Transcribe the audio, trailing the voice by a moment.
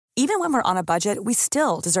Even when we're on a budget, we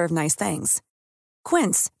still deserve nice things.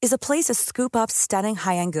 Quince is a place to scoop up stunning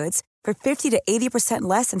high-end goods for 50 to 80%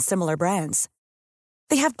 less than similar brands.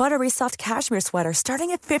 They have buttery soft cashmere sweaters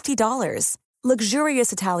starting at $50,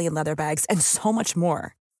 luxurious Italian leather bags, and so much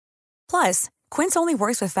more. Plus, Quince only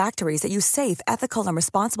works with factories that use safe, ethical, and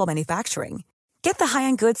responsible manufacturing. Get the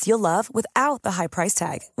high-end goods you'll love without the high price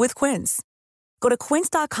tag with Quince. Go to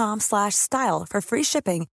quince.com/style for free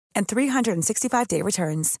shipping and 365-day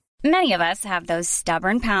returns. Many of us have those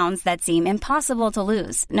stubborn pounds that seem impossible to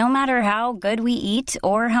lose, no matter how good we eat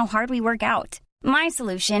or how hard we work out. My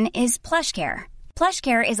solution is PlushCare.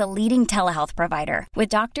 PlushCare is a leading telehealth provider with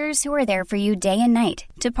doctors who are there for you day and night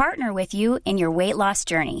to partner with you in your weight loss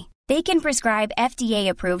journey. They can prescribe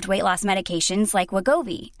FDA-approved weight loss medications like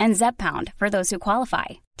Wegovy and Zepbound for those who qualify.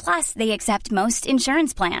 Plus, they accept most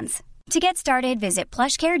insurance plans. To get started, visit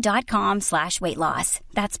plushcare.com/weightloss.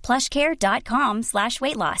 That's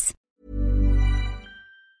plushcare.com/weightloss.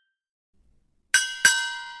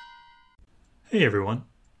 Hey everyone,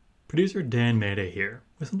 producer Dan Mayday here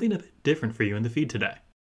with something a bit different for you in the feed today.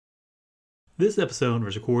 This episode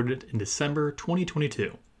was recorded in December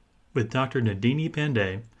 2022 with Dr. Nadini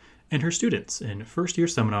Pandey and her students in first-year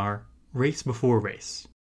seminar, Race Before Race,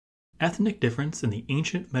 Ethnic Difference in the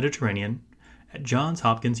Ancient Mediterranean at Johns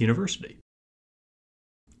Hopkins University.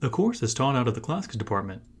 The course is taught out of the Classics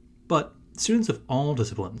department, but students of all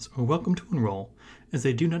disciplines are welcome to enroll as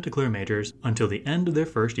they do not declare majors until the end of their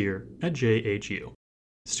first year at JHU.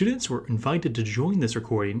 Students were invited to join this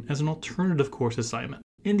recording as an alternative course assignment.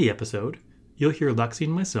 In the episode, you'll hear Lexi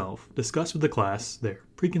and myself discuss with the class their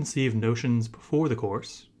preconceived notions before the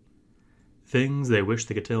course, things they wish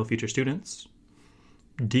they could tell future students,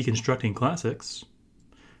 deconstructing classics,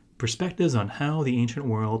 perspectives on how the ancient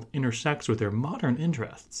world intersects with their modern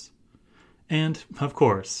interests, and, of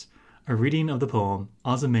course, a reading of the poem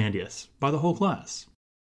Ozymandias by the whole class.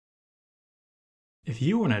 If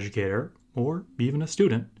you are an educator, or even a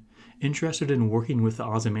student, interested in working with the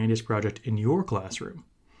Ozymandias Project in your classroom,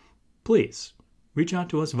 please reach out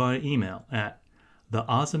to us via email at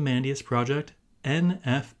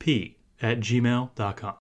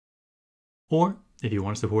theozymandiasprojectnfp@gmail.com. Or, if you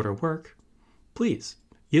want to support our work, please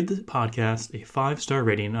give the podcast a 5-star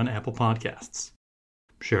rating on Apple Podcasts.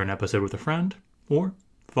 Share an episode with a friend, or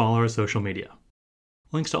follow our social media.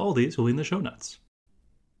 Links to all these will be in the show notes.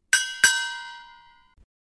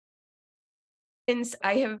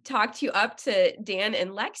 I have talked you up to Dan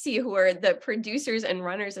and Lexi, who are the producers and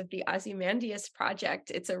runners of the Ozymandias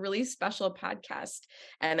Project. It's a really special podcast,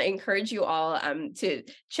 and I encourage you all to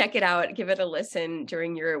check it out, give it a listen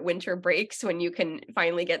during your winter breaks when you can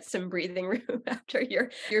finally get some breathing room after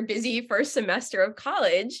your busy first semester of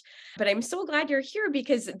college. But I'm so glad you're here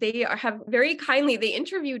because they have very kindly, they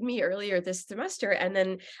interviewed me earlier this semester, and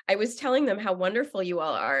then I was telling them how wonderful you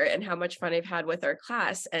all are and how much fun I've had with our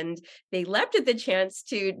class, and they leapt at the chance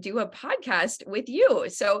to do a podcast with you.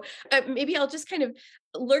 So maybe I'll just kind of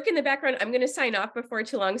lurk in the background. I'm going to sign off before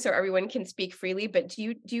too long so everyone can speak freely. But do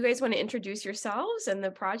you guys want to introduce yourselves and the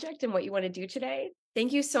project and what you want to do today?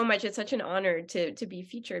 Thank you so much. It's such an honor to be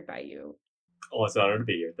featured by you. Oh, it's an honor to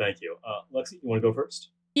be here. Thank you. Lexi, you want to go first?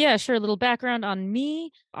 Yeah, sure. A little background on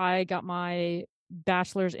me. I got my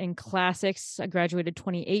bachelor's in classics. I graduated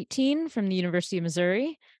 2018 from the University of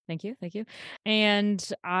Missouri. Thank you.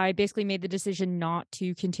 And I basically made the decision not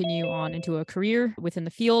to continue on into a career within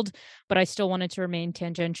the field, but I still wanted to remain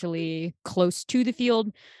tangentially close to the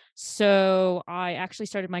field. So I actually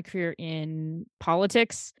started my career in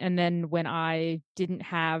politics. And then when I didn't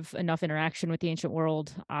have enough interaction with the ancient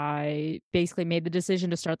world, I basically made the decision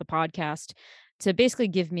to start the podcast to basically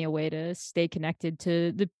give me a way to stay connected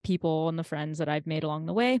to the people and the friends that I've made along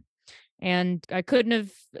the way. And I couldn't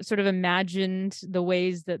have sort of imagined the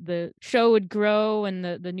ways that the show would grow and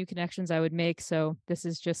the new connections I would make. So this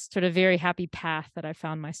is just sort of a very happy path that I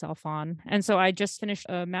found myself on. And so I just finished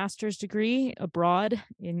a master's degree abroad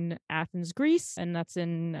in Athens, Greece, and that's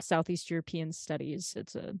in Southeast European Studies.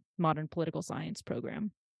 It's a modern political science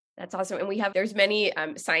program. That's awesome. And there's many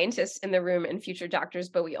scientists in the room and future doctors,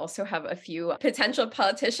 but we also have a few potential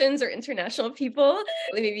politicians or international people,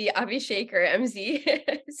 maybe Abhishek or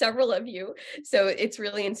MZ, several of you. So it's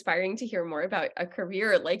really inspiring to hear more about a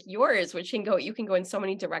career like yours, which you can go in so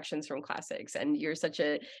many directions from classics, and you're such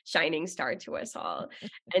a shining star to us all.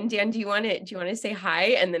 And Dan, do you want to say hi?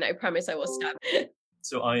 And then I promise I will stop.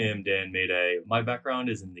 So I am Dan Mayday. My background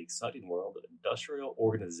is in the exciting world of industrial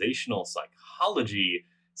organizational psychology.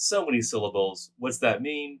 So many syllables. What's that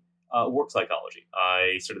mean? work psychology.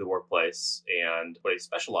 I study the workplace, and what I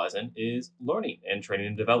specialize in is learning and training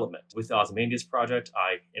and development. With the Ozymandias Project,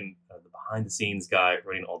 I am the behind-the-scenes guy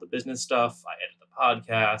running all the business stuff. I edit the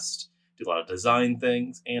podcast, do a lot of design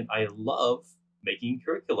things, and I love making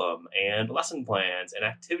curriculum and lesson plans and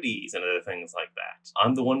activities and other things like that.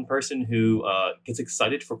 I'm the one person who gets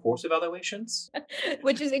excited for course evaluations.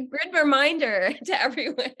 Which is a good reminder to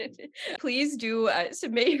everyone. Please do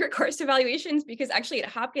submit your course evaluations, because actually at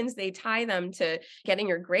Hopkins, they tie them to getting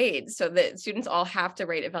your grades. So that students all have to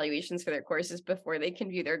write evaluations for their courses before they can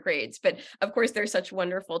view their grades. But of course, they're such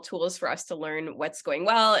wonderful tools for us to learn what's going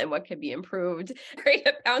well and what could be improved. Great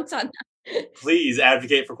to bounce on that. Please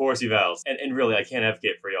advocate for course evals. And really, I can't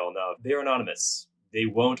advocate for y'all enough. They're anonymous. They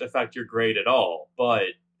won't affect your grade at all. But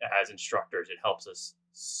as instructors, it helps us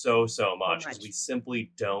so much, because we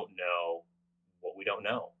simply don't know what we don't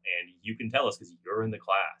know. And you can tell us because you're in the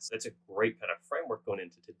class. That's a great kind of framework going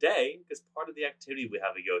into today, because part of the activity we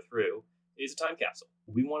have to go through is a time capsule.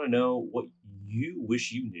 We want to know what you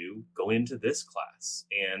wish you knew going into this class.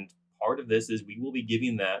 And part of this is we will be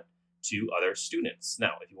giving that to other students.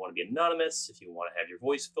 Now, if you want to be anonymous, if you want to have your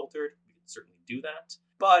voice filtered, you can certainly do that.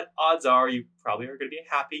 But odds are you probably are going to be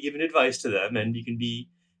happy giving advice to them, and you can be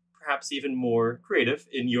perhaps even more creative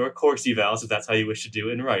in your course evals if that's how you wish to do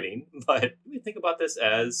it in writing. But we think about this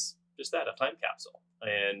as just that, a time capsule.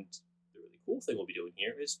 And the really cool thing we'll be doing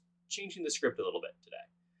here is changing the script a little bit today.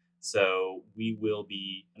 So we will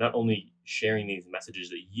be not only sharing these messages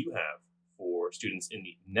that you have for students in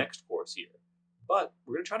the next course here, but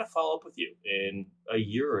we're going to try to follow up with you in a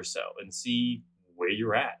year or so and see where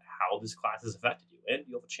you're at, how this class has affected you. And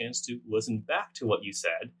you'll have a chance to listen back to what you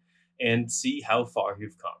said and see how far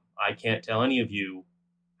you've come. I can't tell any of you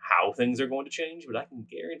how things are going to change, but I can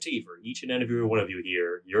guarantee for each and every one of you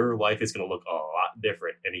here, your life is going to look a lot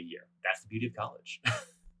different in a year. That's the beauty of college.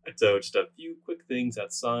 So just a few quick things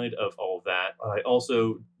outside of all of that. I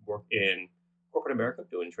also work in corporate America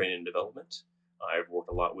doing training and development. I've worked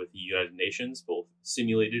a lot with the United Nations, both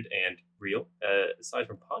simulated and real. Aside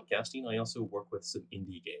from podcasting, I also work with some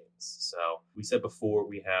indie games. So we said before,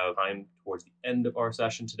 we have time towards the end of our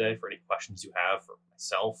session today for any questions you have for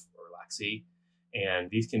myself or Lexi. And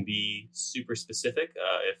these can be super specific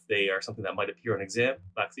if they are something that might appear on exam.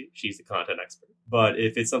 Lexi, she's the content expert. But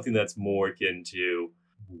if it's something that's more akin to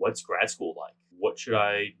what's grad school like? What should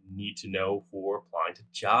I need to know for applying to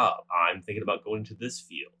a job? I'm thinking about going to this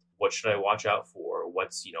field. What should I watch out for?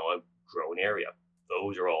 What's, a growing area?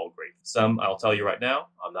 Those are all great. Some, I'll tell you right now,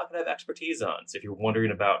 I'm not going to have expertise on. So if you're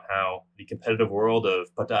wondering about how the competitive world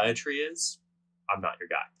of podiatry is, I'm not your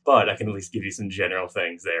guy. But I can at least give you some general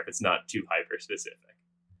things there if it's not too hyper specific.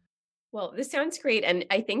 Well, this sounds great. And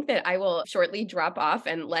I think that I will shortly drop off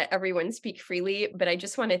and let everyone speak freely. But I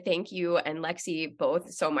just want to thank you and Lexi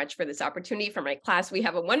both so much for this opportunity for my class. We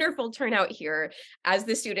have a wonderful turnout here. As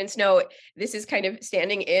the students know, this is kind of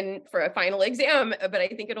standing in for a final exam, but I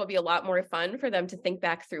think it'll be a lot more fun for them to think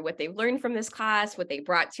back through what they've learned from this class, what they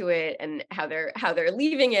brought to it, and how they're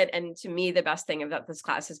leaving it. And to me, the best thing about this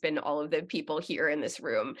class has been all of the people here in this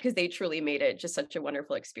room, because they truly made it just such a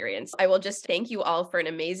wonderful experience. I will just thank you all for an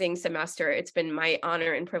amazing semester. It's been my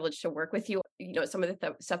honor and privilege to work with you, some of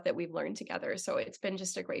the stuff that we've learned together. So it's been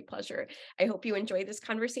just a great pleasure. I hope you enjoyed this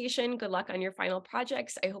conversation. Good luck on your final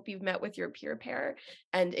projects. I hope you've met with your peer pair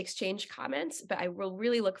and exchanged comments, but I will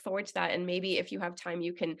really look forward to that. And maybe if you have time,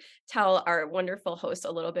 you can tell our wonderful host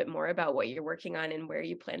a little bit more about what you're working on and where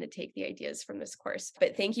you plan to take the ideas from this course.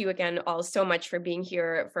 But thank you again all so much for being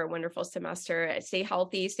here for a wonderful semester. Stay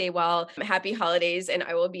healthy, stay well, happy holidays, and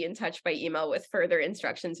I will be in touch by email with further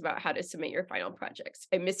instructions about how to submit your final projects.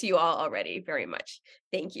 I miss you all already very much.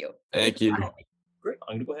 Thank you. Thank you. Great.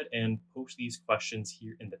 I'm going to go ahead and post these questions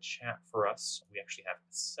here in the chat for us. We actually have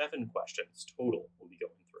 7 questions total we'll be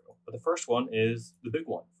going through. But the first one is the big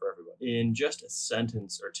one for everyone. In just a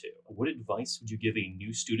sentence or two, what advice would you give a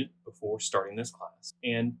new student before starting this class?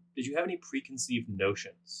 And did you have any preconceived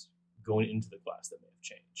notions going into the class that may have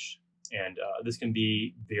changed? And this can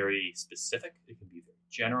be very specific. It can be very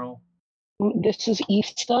general. This is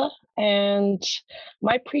Ista, and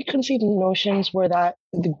my preconceived notions were that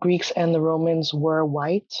the Greeks and the Romans were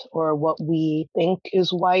white, or what we think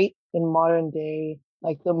is white in modern day,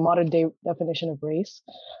 like the modern day definition of race.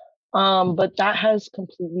 But that has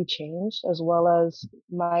completely changed, as well as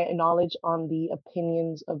my knowledge on the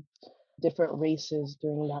opinions of different races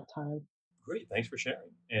during that time. Great, thanks for sharing.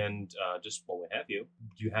 And just while we have you,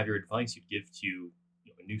 do you have your advice you'd give to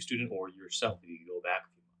a new student or yourself if you could go back?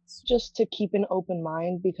 Just to keep an open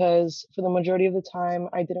mind, because for the majority of the time,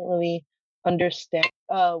 I didn't really understand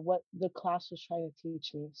what the class was trying to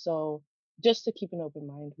teach me. So just to keep an open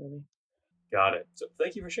mind, really. Got it. So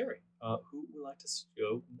thank you for sharing. Who would like to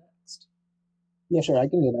go next? Yeah, sure. I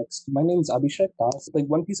can go next. My name is Abhishek Das. Like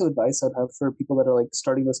one piece of advice I'd have for people that are like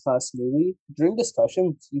starting this class newly, during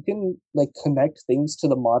discussions, you can like connect things to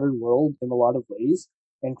the modern world in a lot of ways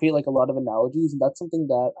and create like a lot of analogies. And that's something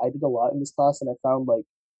that I did a lot in this class, and I found like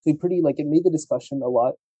it made the discussion a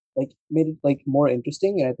lot made it like more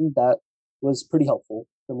interesting. And I think that was pretty helpful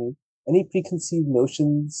for me. Any preconceived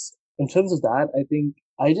notions in terms of that, I think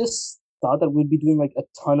I just thought that we'd be doing like a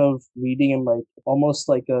ton of reading and like almost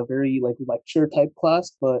like a very like lecture type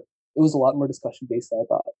class, but it was a lot more discussion based than I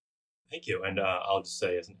thought. Thank you. And I'll just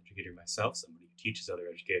say, as an educator myself, somebody who teaches other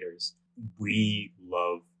educators, we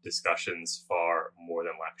love discussions far more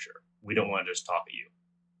than lecture. We don't want to just talk at you.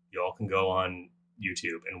 You all can go on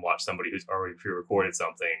YouTube and watch somebody who's already pre-recorded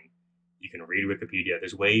something. You can read Wikipedia.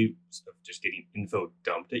 There's ways of just getting info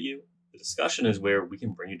dumped at you. The discussion is where we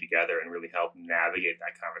can bring you together and really help navigate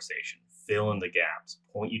that conversation, fill in the gaps,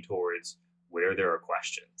 point you towards where there are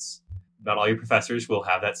questions. Not all your professors will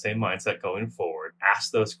have that same mindset going forward.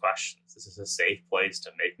 Ask those questions. This is a safe place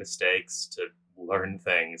to make mistakes, to learn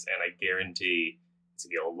things, and I guarantee it's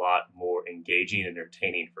going to be a lot more engaging and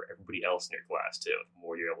entertaining for everybody else in your class too, the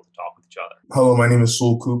more you're able to talk with each other. Hello, my name is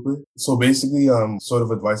Sul Cooper. So basically, sort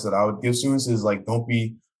of advice that I would give students is like, don't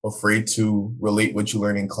be afraid to relate what you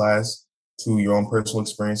learn in class to your own personal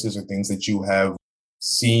experiences or things that you have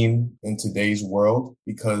seen in today's world,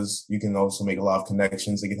 because you can also make a lot of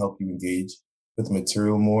connections that can help you engage with the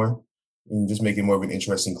material more and just make it more of an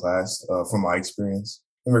interesting class from my experience.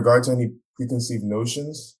 In regard to any preconceived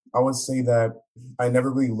notions, I would say that I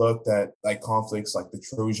never really looked at like conflicts like the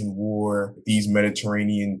Trojan War, these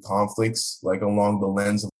Mediterranean conflicts, like along the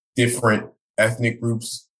lens of different ethnic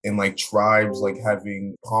groups and like tribes like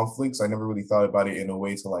having conflicts. I never really thought about it in a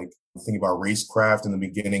way to like think about racecraft in the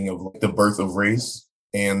beginning of like, the birth of race.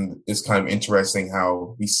 And it's kind of interesting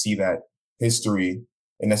how we see that history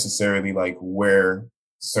and necessarily like where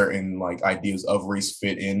certain like ideas of race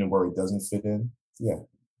fit in and where it doesn't fit in. Yeah.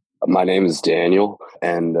 My name is Daniel,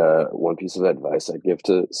 and one piece of advice I'd give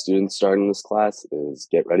to students starting this class is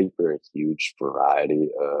get ready for a huge variety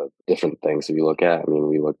of different things that we look at. I mean,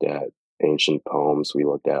 we looked at ancient poems, we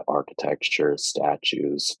looked at architecture,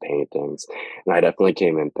 statues, paintings, and I definitely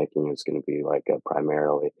came in thinking it was going to be like a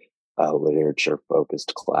primarily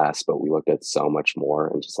literature-focused class, but we looked at so much more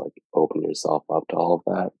and just like open yourself up to all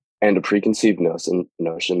of that. And a preconceived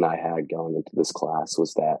notion I had going into this class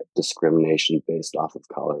was that discrimination based off of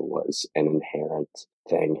color was an inherent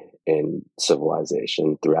thing in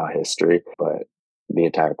civilization throughout history. But the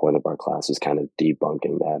entire point of our class was kind of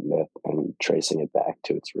debunking that myth and tracing it back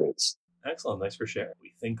to its roots. Excellent. Thanks for sharing.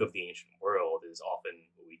 We think of the ancient world as often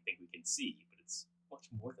what we think we can see, but it's much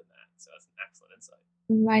more than that. So that's an excellent insight.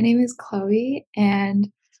 My name is Chloe,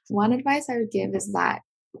 and one advice I would give is that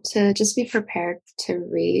to just be prepared to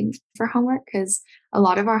read for homework, because a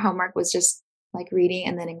lot of our homework was just like reading,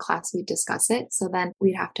 and then in class we'd discuss it. So then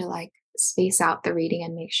we'd have to like space out the reading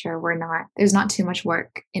and make sure there's not too much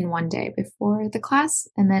work in one day before the class.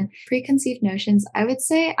 And then preconceived notions, I would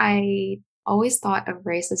say I always thought of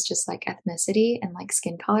race as just like ethnicity and like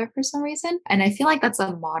skin color for some reason. And I feel like that's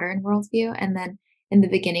a modern worldview. And then in the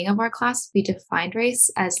beginning of our class, we defined race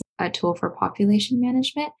as a tool for population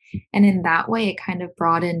management. And in that way, it kind of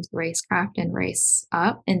broadened racecraft and race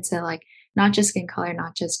up into like not just skin color,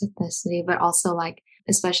 not just ethnicity, but also like,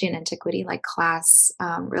 especially in antiquity, like class,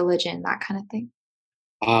 religion, that kind of thing.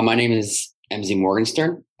 My name is MZ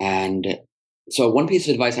Morgenstern. And so one piece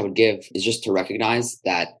of advice I would give is just to recognize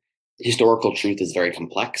that historical truth is very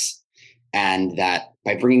complex, and that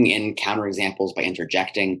by bringing in counterexamples, by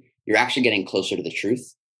interjecting, you're actually getting closer to the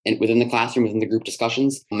truth within the classroom, within the group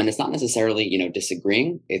discussions. And it's not necessarily,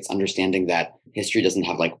 disagreeing. It's understanding that history doesn't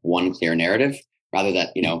have like one clear narrative, rather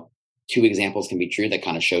that, two examples can be true that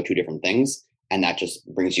kind of show two different things. And that just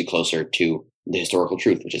brings you closer to the historical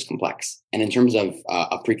truth, which is complex. And in terms of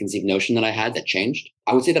a preconceived notion that I had that changed,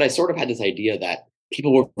 I would say that I sort of had this idea that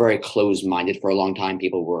people were very closed-minded for a long time.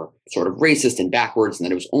 People were sort of racist and backwards. And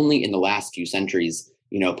that it was only in the last few centuries,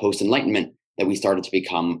 post-Enlightenment, that we started to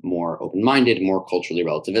become more open-minded, more culturally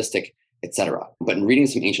relativistic, etc. But in reading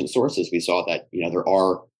some ancient sources, we saw that, there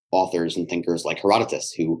are authors and thinkers like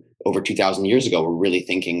Herodotus, who over 2,000 years ago were really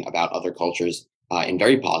thinking about other cultures in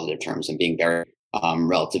very positive terms and being very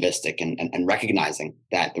relativistic and recognizing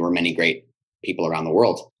that there were many great people around the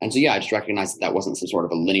world. And so, I just recognized that wasn't some sort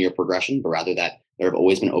of a linear progression, but rather that there have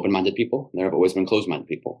always been open-minded people, and there have always been closed-minded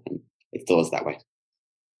people, and it still is that way.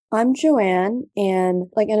 I'm Joanne, and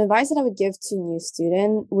like an advice that I would give to a new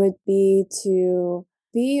student would be to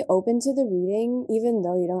be open to the reading, even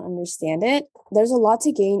though you don't understand it. There's a lot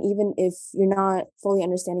to gain, even if you're not fully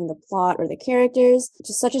understanding the plot or the characters,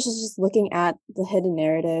 just such as just looking at the hidden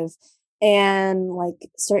narrative and like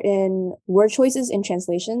certain word choices in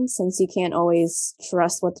translation, since you can't always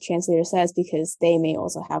trust what the translator says because they may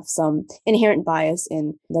also have some inherent bias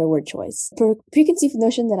in their word choice. The preconceived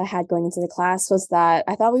notion that I had going into the class was that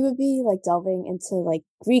I thought we would be like delving into like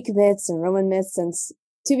Greek myths and Roman myths, since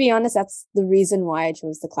to be honest, that's the reason why I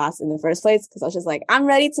chose the class in the first place, because I was just like, I'm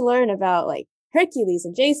ready to learn about like Hercules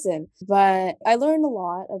and Jason. But I learned a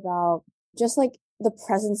lot about just like the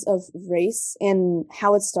presence of race and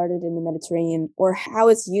how it started in the Mediterranean, or how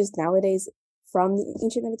it's used nowadays from the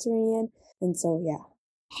ancient Mediterranean. And so, yeah.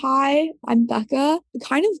 Hi, I'm Becca.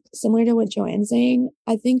 Kind of similar to what Joanne's saying.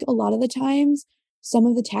 I think a lot of the times some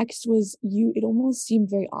of the text it almost seemed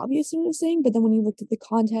very obvious what it was saying, but then when you looked at the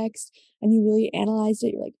context and you really analyzed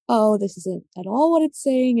it, you're like, oh, this isn't at all what it's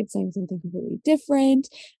saying. It's saying something completely different.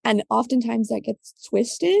 And oftentimes that gets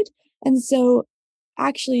twisted. And so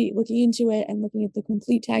actually looking into it and looking at the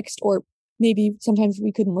complete text, or maybe sometimes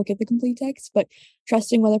we couldn't look at the complete text, but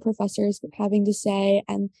trusting what the professor is having to say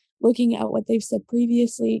and looking at what they've said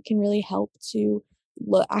previously can really help to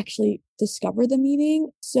actually discover the meaning.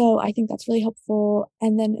 So I think that's really helpful.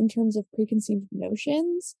 And then in terms of preconceived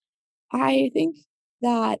notions, I think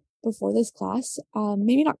that before this class,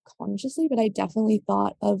 maybe not consciously, but I definitely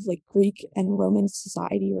thought of like Greek and Roman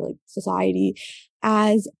society, or like society,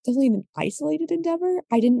 as definitely an isolated endeavor.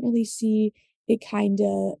 I didn't really see it kind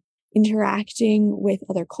of interacting with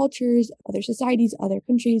other cultures, other societies, other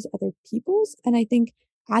countries, other peoples. And I think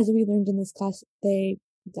as we learned in this class, they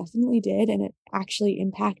definitely did, and it actually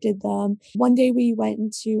impacted them. One day we went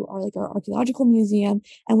into our archaeological museum,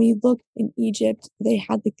 and we looked in Egypt. They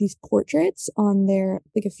had like these portraits on their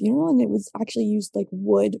like a funeral, and it was actually used like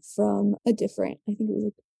wood from I think it was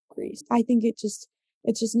like Greece. I think it's just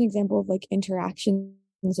an example of like interactions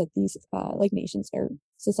that these like nations or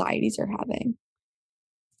societies are having.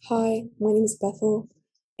 Hi, my name is Bethel,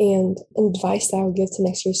 and advice that I would give to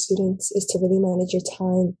next year's students is to really manage your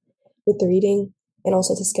time with the reading, and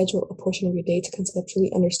also to schedule a portion of your day to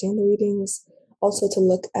conceptually understand the readings. Also to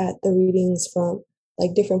look at the readings from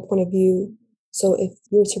like different point of view. So if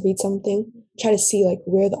you were to read something, try to see like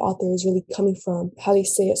where the author is really coming from, how they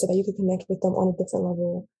say it, so that you could connect with them on a different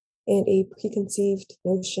level. And a preconceived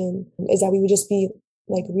notion is that we would just be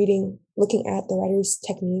like reading, looking at the writer's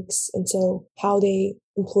techniques, and so how they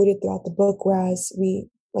employed it throughout the book, whereas we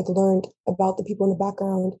like learned about the people in the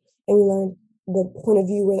background, and we learned the point of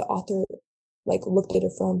view where the author like looked at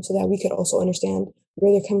it from, so that we could also understand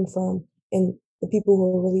where they're coming from and the people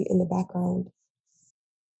who are really in the background.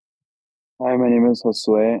 Hi, my name is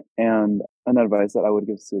Josue, and an advice that I would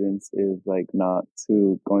give students is like not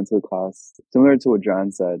to go into the class similar to what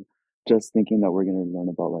John said, just thinking that we're going to learn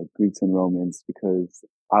about like Greeks and Romans, because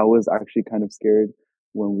I was actually kind of scared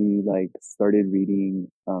when we like started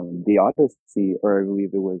reading the Odyssey, or I believe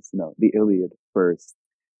it was the Iliad first.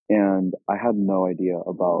 And I had no idea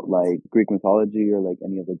about like Greek mythology or like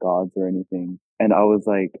any of the gods or anything. And I was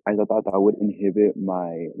like, I thought that would inhibit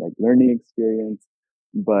my like learning experience,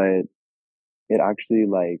 but it actually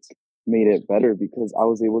like made it better, because I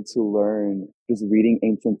was able to learn just reading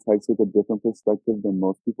ancient texts with a different perspective than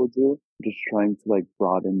most people do, just trying to like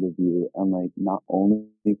broaden the view and like not only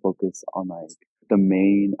focus on like the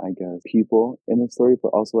main, I guess, people in the story, but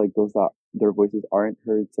also like those that their voices aren't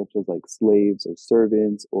heard, such as like slaves or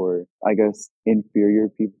servants, or I guess inferior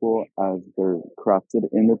people as they're crafted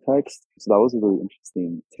in the text. So that was a really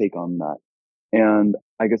interesting take on that. And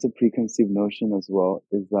I guess a preconceived notion as well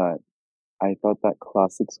is that I thought that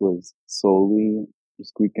classics was solely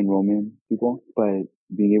just Greek and Roman people, but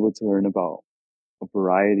being able to learn about a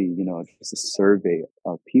variety, just a survey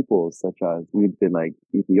of people, such as we did like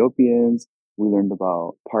Ethiopians, we learned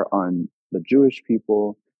about part on the Jewish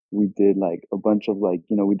people, we did like a bunch of like,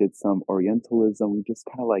 we did some Orientalism, we just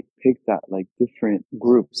kind of like picked at like different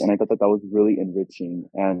groups. And I thought that was really enriching,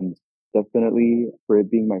 and definitely for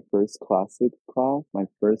it being my first classics class, my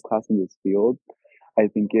first class in this field, I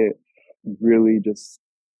think it really just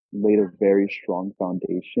laid a very strong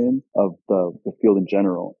foundation of the field in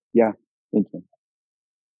general. Yeah, thank you.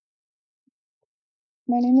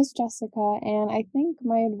 My name is Jessica, and I think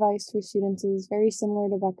my advice for students is very similar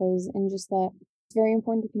to Becca's, in just that it's very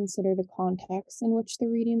important to consider the context in which the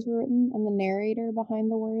readings were written and the narrator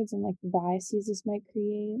behind the words and like the biases this might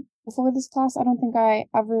create. Before this class, I don't think I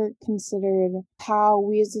ever considered how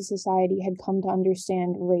we as a society had come to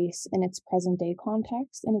understand race in its present day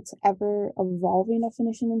context and its ever evolving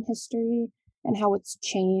definition in history, and how it's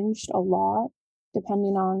changed a lot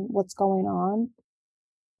depending on what's going on.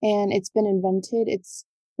 and it's been invented. It's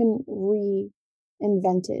been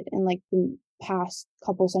reinvented in like the past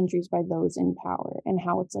couple centuries by those in power, and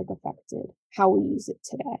how it's like affected how we use it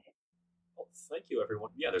today. Well, thank you,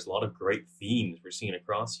 everyone. Yeah, there's a lot of great themes we're seeing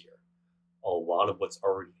across here. A lot of what's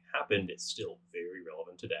already happened is still very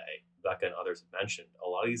relevant today. Becca and others have mentioned a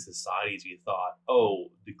lot of these societies you thought, oh,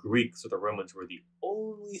 the Greeks or the Romans were the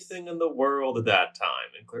only thing in the world at that time.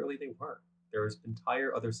 And clearly they weren't. There's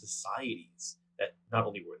entire other societies that not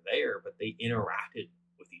only were there, but they interacted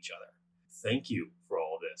with each other. Thank you for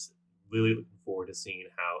all of this. Really looking forward to seeing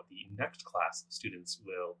how the next class of students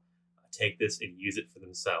will take this and use it for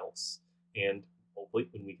themselves. And hopefully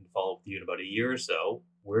when we can follow up with you in about a year or so,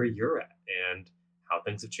 where you're at and how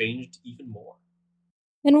things have changed even more.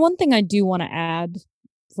 And one thing I do want to add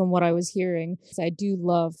from what I was hearing is I do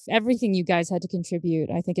love everything you guys had to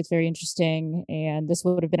contribute. I think it's very interesting. And this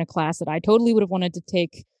would have been a class that I totally would have wanted to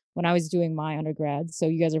take when I was doing my undergrad. So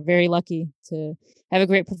you guys are very lucky to have a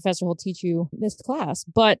great professor who'll teach you this class.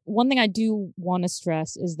 But one thing I do want to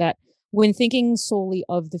stress is that when thinking solely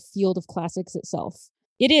of the field of classics itself,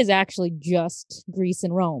 it is actually just Greece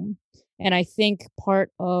and Rome. And I think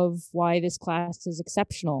part of why this class is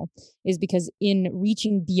exceptional is because in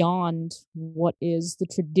reaching beyond what is the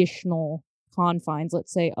traditional confines,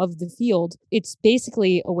 let's say, of the field, it's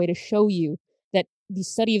basically a way to show you that the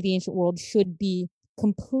study of the ancient world should be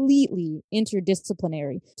completely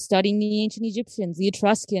interdisciplinary. Studying the ancient Egyptians, the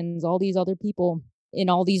Etruscans, all these other people in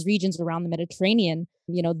all these regions around the Mediterranean,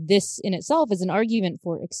 this in itself is an argument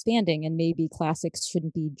for expanding, and maybe classics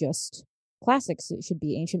shouldn't be just classics. It should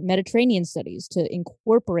be ancient Mediterranean studies to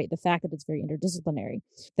incorporate the fact that it's very interdisciplinary.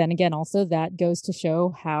 Then again, also that goes to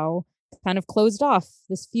show how kind of closed off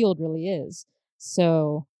this field really is.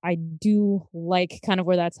 So I do like kind of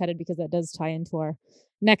where that's headed, because that does tie into our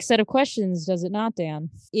next set of questions, does it not, Dan?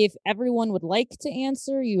 If everyone would like to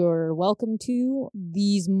answer, you're welcome to.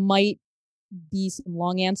 These might be some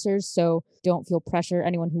long answers, so don't feel pressure.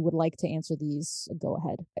 Anyone who would like to answer these, go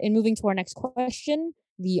ahead. And moving to our next question,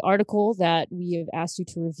 the article that we have asked you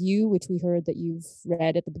to review, which we heard that you've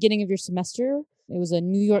read at the beginning of your semester. It was a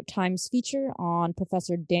New York Times feature on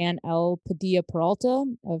Professor Dan L. Padilla-Peralta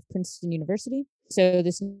of Princeton University. So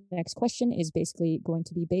this next question is basically going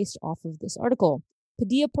to be based off of this article.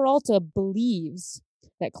 Padilla-Peralta believes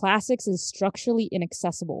that classics is structurally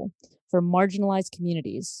inaccessible for marginalized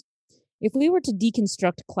communities. If we were to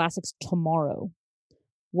deconstruct classics tomorrow,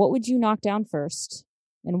 what would you knock down first?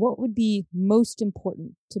 And what would be most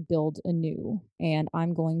important to build anew? And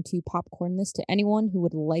I'm going to popcorn this to anyone who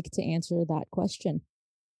would like to answer that question.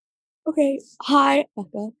 Okay. Hi,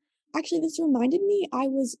 Becca. Actually, this reminded me, I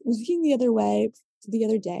was looking the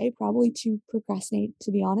other day, probably to procrastinate,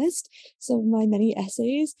 to be honest, some of my many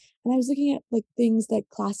essays. And I was looking at like things that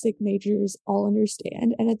classic majors all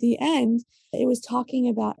understand. And at the end, it was talking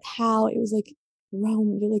about how it was like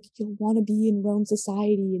Rome, you'll want to be in Rome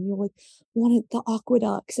society, and you'll like want the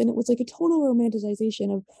aqueducts. And it was like a total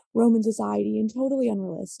romanticization of Roman society and totally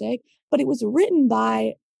unrealistic. But it was written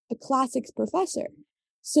by a classics professor.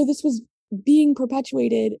 So this was being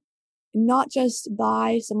perpetuated not just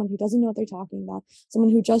by someone who doesn't know what they're talking about,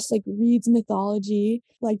 someone who just like reads mythology,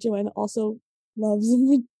 like Joanna also loves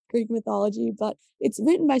Greek mythology, but it's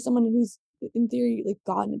written by someone who's in theory like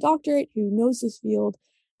gotten a doctorate, who knows this field,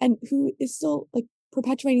 and who is still like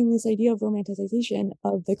perpetuating this idea of romanticization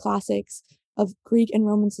of the classics of Greek and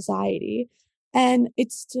Roman society. And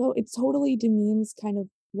it totally demeans kind of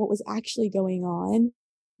what was actually going on.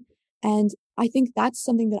 And I think that's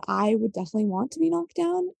something that I would definitely want to be knocked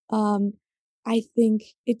down. I think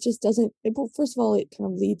it just doesn't, first of all, it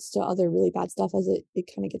kind of leads to other really bad stuff as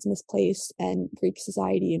it kind of gets misplaced, and Greek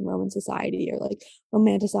society and Roman society are like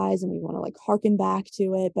romanticized, and we want to like harken back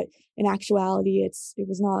to it. But in actuality, it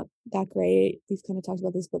was not that great. We've kind of talked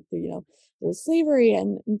about this, but there was slavery,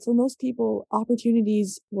 and for most people,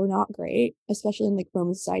 opportunities were not great, especially in like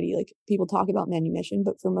Roman society. Like people talk about manumission,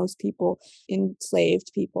 but for most people,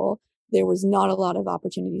 enslaved people, there was not a lot of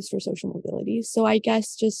opportunities for social mobility. So I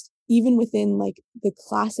guess just even within like the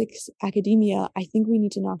classics academia, I think we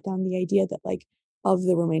need to knock down the idea that like of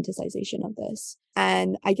the romanticization of this.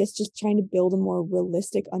 And I guess just trying to build a more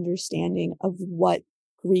realistic understanding of what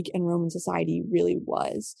Greek and Roman society really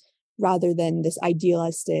was, rather than this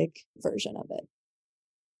idealistic version of it.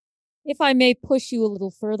 If I may push you a little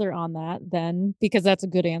further on that, then, because that's a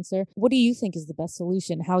good answer, what do you think is the best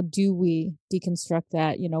solution? How do we deconstruct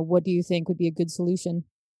that? What do you think would be a good solution?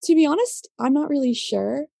 To be honest, I'm not really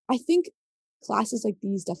sure. I think classes like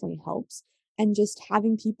these definitely helps. And just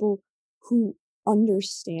having people who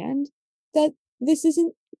understand that this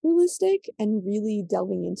isn't realistic and really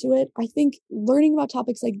delving into it. I think learning about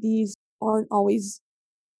topics like these aren't always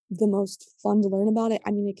the most fun to learn about it.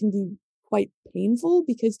 I mean, it can be quite painful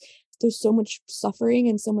because there's so much suffering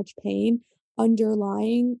and so much pain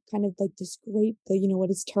underlying kind of like this great, what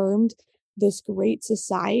is termed this great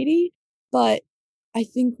society. But I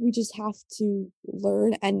think we just have to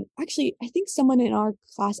learn. And actually, I think someone in our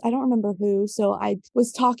class, I don't remember who, so I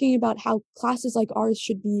was talking about how classes like ours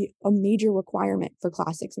should be a major requirement for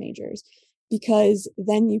classics majors, because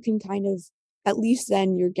then you can kind of, at least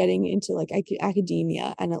then you're getting into like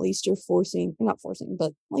academia, and at least you're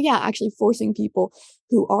actually forcing people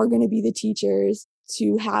who are going to be the teachers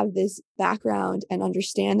to have this background and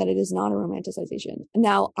understand that it is not a romanticization.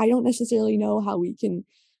 Now, I don't necessarily know how we can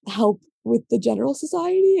help with the general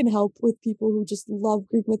society and help with people who just love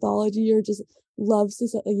Greek mythology or just love,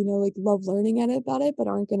 love learning about it, but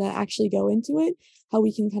aren't going to actually go into it, how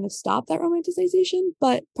we can kind of stop that romanticization.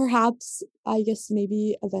 But perhaps, I guess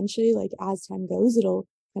maybe eventually, like as time goes, it'll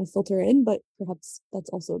kind of filter in, but perhaps that's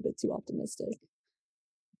also a bit too optimistic.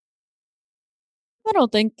 I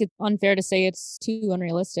don't think it's unfair to say it's too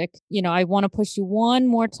unrealistic. I want to push you one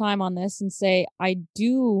more time on this and say I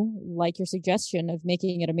do like your suggestion of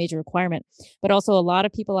making it a major requirement. But also a lot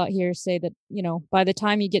of people out here say that, by the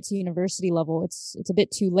time you get to university level, it's a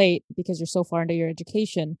bit too late because you're so far into your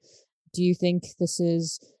education. Do you think this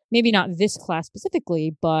is maybe not this class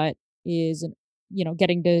specifically, but is,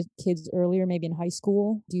 getting to kids earlier, maybe in high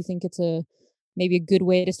school? Do you think it's maybe a good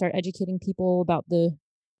way to start educating people about the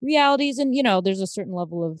realities? And there's a certain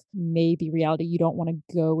level of maybe reality you don't want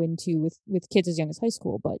to go into with kids as young as high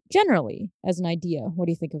school, but generally as an idea, what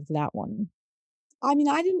do you think of that one? I mean,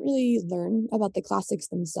 I didn't really learn about the classics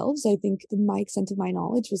themselves. I think my extent of my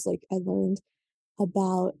knowledge was like I learned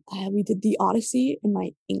about we did the Odyssey in my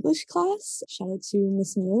English class. Shout out to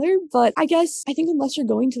Miss Mueller. But I think unless you're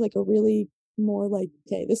going to like a really more like,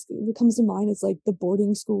 okay, this what comes to mind is like the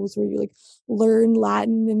boarding schools where you like learn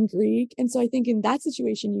Latin and Greek. And so I think in that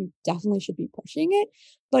situation, you definitely should be pushing it.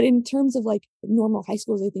 But in terms of like normal high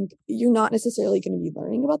schools, I think you're not necessarily going to be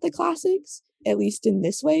learning about the classics, at least in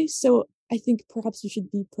this way. So I think perhaps you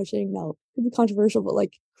should be pushing, now it could be controversial, but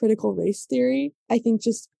like critical race theory. I think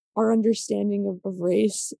just our understanding of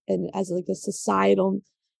race and as like a societal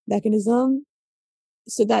mechanism,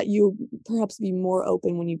 so that you perhaps be more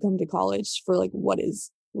open when you come to college for like what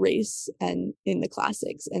is race and in the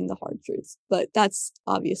classics and the hard truths. But that's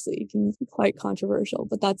obviously can be quite controversial,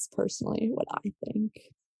 but that's personally what I think.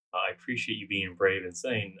 I appreciate you being brave and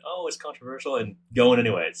saying, oh, it's controversial, and going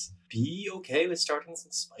anyways. Be okay with starting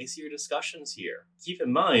some spicier discussions here. Keep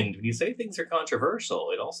in mind, when you say things are controversial,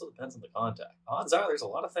 it also depends on the context. Odds are there's a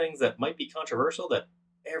lot of things that might be controversial that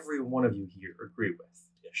every one of you here agree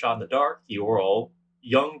with. Shot in the dark, you're all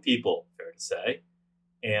young people, fair to say.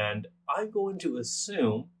 And I'm going to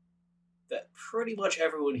assume that pretty much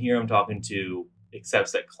everyone here I'm talking to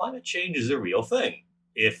accepts that climate change is a real thing.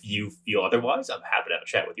 If you feel otherwise, I'm happy to have a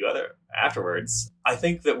chat with you afterwards. I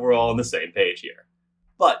think that we're all on the same page here.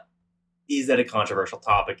 But is that a controversial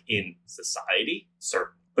topic in society?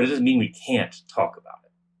 Certainly. But it doesn't mean we can't talk about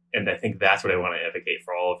it. And I think that's what I want to advocate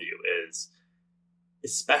for all of you is,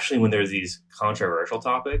 especially when there's these controversial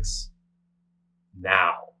topics,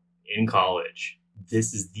 now, in college,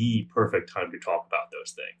 this is the perfect time to talk about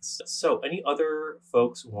those things. So any other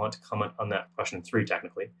folks want to comment on that question 3,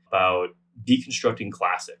 technically, about deconstructing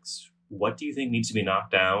classics? What do you think needs to be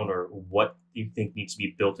knocked down, or what do you think needs to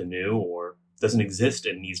be built anew, or doesn't exist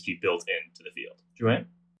and needs to be built into the field? Joanne?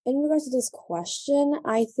 In regards to this question,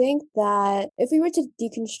 I think that if we were to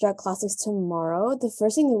deconstruct classics tomorrow, the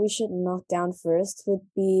first thing that we should knock down first would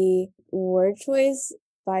be word choice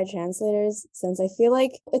by translators, since I feel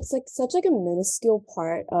like it's like such like a minuscule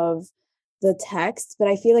part of the text, but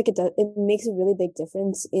I feel like it makes a really big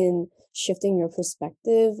difference in shifting your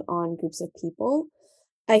perspective on groups of people.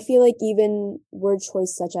 I feel like even word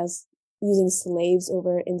choice such as using slaves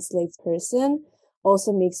over enslaved person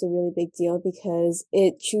also makes a really big deal, because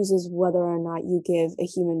it chooses whether or not you give a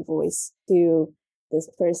human voice to this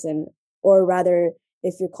person, or rather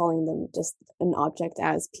if you're calling them just an object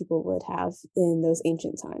as people would have in those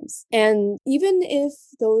ancient times. And even if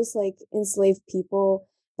those like enslaved people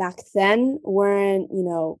back then weren't,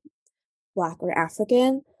 Black or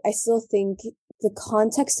African, I still think the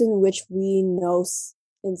context in which we know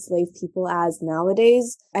enslaved people as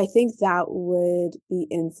nowadays, I think that would be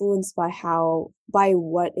influenced by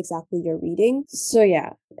what exactly you're reading. So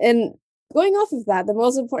yeah. And going off of that, the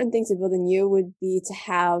most important thing to build anew would be to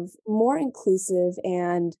have more inclusive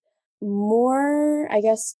and more, I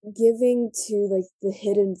guess, giving to like the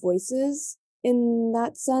hidden voices in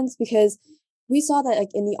that sense, because we saw that like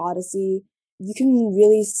in the Odyssey, you can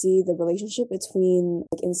really see the relationship between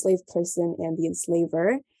like enslaved person and the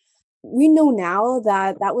enslaver. We know now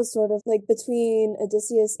that that was sort of like between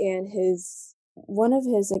Odysseus and one of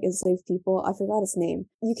his like enslaved people. I forgot his name.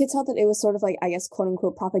 You could tell that it was sort of like, I guess, quote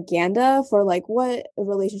unquote propaganda for like what a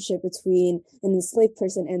relationship between an enslaved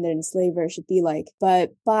person and their enslaver should be like.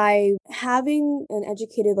 But by having an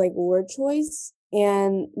educated like word choice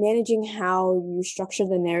and managing how you structure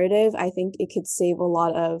the narrative, I think it could save a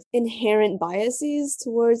lot of inherent biases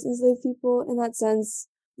towards enslaved people in that sense.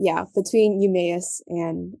 Yeah, between Eumaeus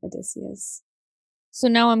and Odysseus. So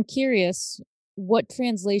now I'm curious, what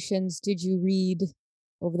translations did you read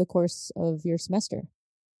over the course of your semester?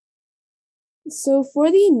 So for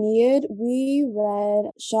the Aeneid, we read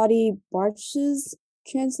Shadi Barch's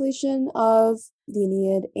translation of the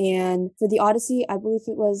Aeneid, and for the Odyssey, I believe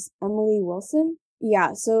it was Emily Wilson.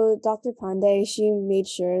 Yeah, so Dr. Pandey, she made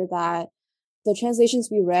sure that the translations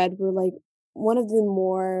we read were like one of the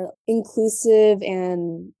more inclusive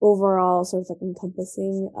and overall sort of like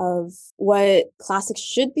encompassing of what classics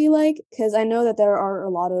should be like. Because I know that there are a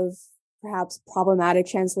lot of perhaps problematic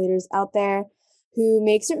translators out there who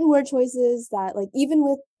make certain word choices that like even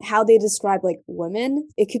with how they describe like women,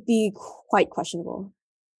 it could be quite questionable.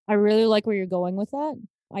 I really like where you're going with that.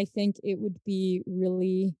 I think it would be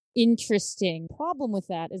really interesting. Problem with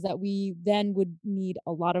that is that we then would need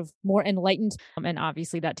a lot of more enlightened, and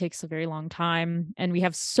obviously that takes a very long time, and we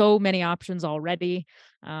have so many options already.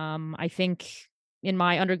 I think in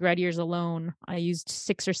my undergrad years alone, I used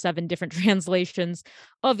 6 or 7 different translations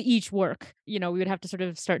of each work. We would have to sort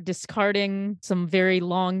of start discarding some very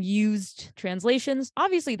long used translations.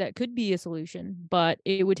 Obviously, that could be a solution, but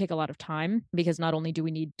it would take a lot of time because not only do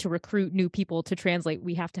we need to recruit new people to translate,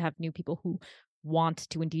 we have to have new people who want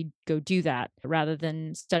to indeed go do that rather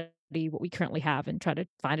than study what we currently have and try to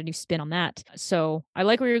find a new spin on that. So I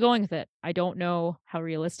like where you're going with it. I don't know how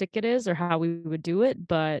realistic it is or how we would do it,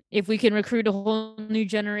 but if we can recruit a whole new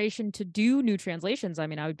generation to do new translations, I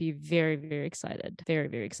mean, I would be very, very excited. Very,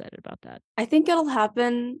 very excited about that. I think it'll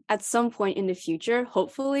happen at some point in the future,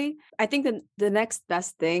 hopefully. I think that the next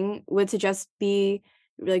best thing would to just be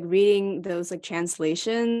like reading those like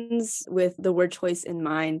translations with the word choice in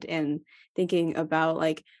mind and thinking about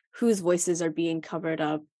like whose voices are being covered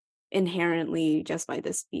up inherently just by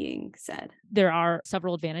this being said. There are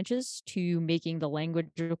several advantages to making the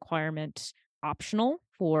language requirement optional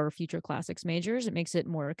for future classics majors. It makes it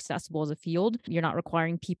more accessible as a field. You're not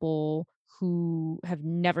requiring people who have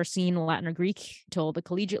never seen Latin or Greek till the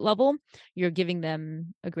collegiate level. You're giving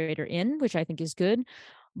them a greater in, which I think is good.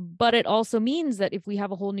 But it also means that if we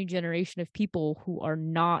have a whole new generation of people who are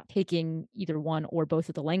not taking either one or both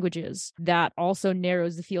of the languages, that also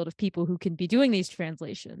narrows the field of people who can be doing these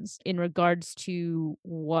translations. In regards to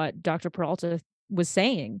what Dr. Peralta was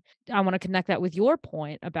saying, I want to connect that with your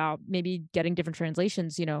point about maybe getting different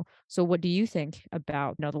translations. So what do you think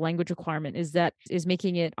about the language requirement? Is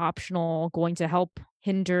making it optional going to help,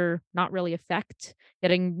 hinder, not really affect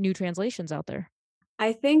getting new translations out there?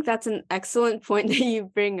 I think that's an excellent point that you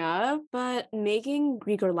bring up, but making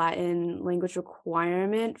Greek or Latin language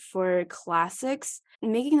requirement for classics,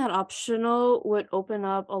 making that optional would open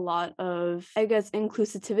up a lot of, I guess,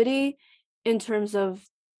 inclusivity in terms of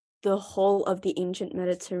the whole of the ancient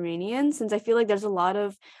Mediterranean, since I feel like there's a lot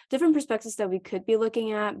of different perspectives that we could be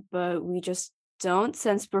looking at, but we just don't,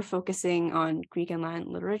 since we're focusing on Greek and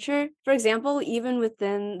Latin literature. For example, even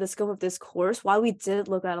within the scope of this course, while we did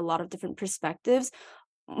look at a lot of different perspectives,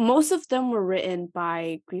 most of them were written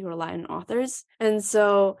by Greek or Latin authors. And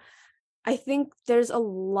so I think there's a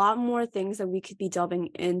lot more things that we could be delving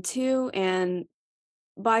into. And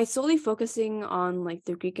by solely focusing on like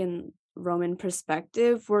the Greek and Roman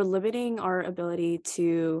perspective, we're limiting our ability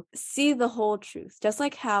to see the whole truth. Just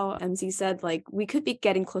like how MZ said, like we could be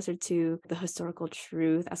getting closer to the historical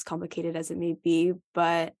truth, as complicated as it may be,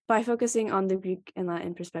 but by focusing on the Greek and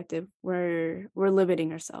Latin perspective, we're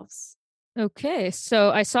limiting ourselves. Okay,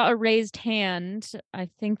 so I saw a raised hand. I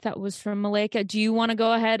think that was from Malika. Do you want to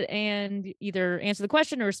go ahead and either answer the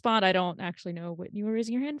question or respond? I don't actually know what you were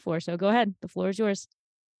raising your hand for, so go ahead. The floor is yours.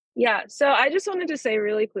 Yeah, so I just wanted to say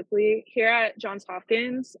really quickly, here at Johns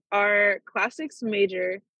Hopkins, our classics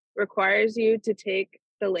major requires you to take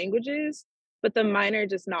the languages, but the minor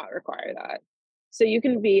does not require that. So you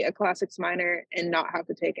can be a classics minor and not have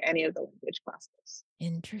to take any of the language classes.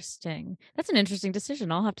 Interesting. That's an interesting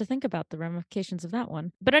decision. I'll have to think about the ramifications of that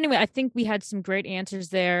one. But anyway, I think we had some great answers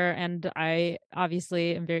there, and I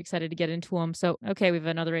obviously am very excited to get into them. So, okay, we have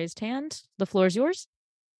another raised hand. The floor is yours.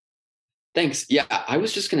 Thanks. Yeah, I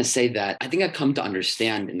was just going to say that I think I've come to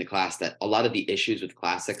understand in the class that a lot of the issues with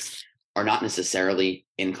classics are not necessarily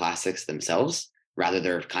in classics themselves. Rather,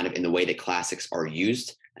 they're kind of in the way that classics are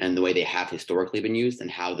used and the way they have historically been used, and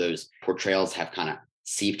how those portrayals have kind of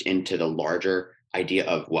seeped into the larger idea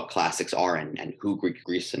of what classics are, and who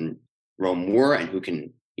Greece and Rome were, and who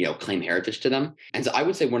can, claim heritage to them. And so I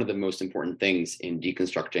would say one of the most important things in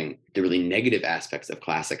deconstructing the really negative aspects of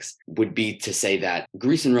classics would be to say that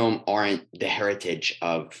Greece and Rome aren't the heritage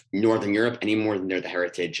of Northern Europe any more than they're the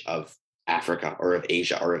heritage of Africa or of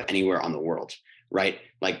Asia or of anywhere on the world, right?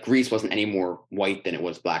 Like Greece wasn't any more white than it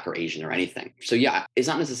was Black or Asian or anything. So yeah, it's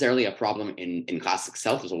not necessarily a problem in classics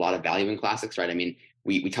itself. There's a lot of value in classics, right? I mean,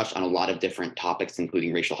 we touched on a lot of different topics,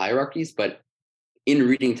 including racial hierarchies, but in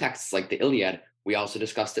reading texts like the Iliad, we also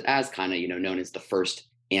discussed it as kind of, known as the first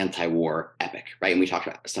anti-war epic, right? And we talked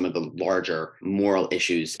about some of the larger moral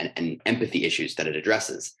issues and empathy issues that it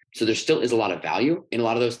addresses. So there still is a lot of value in a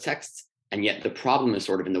lot of those texts. And yet the problem is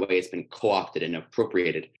sort of in the way it's been co-opted and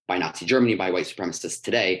appropriated by Nazi Germany, by white supremacists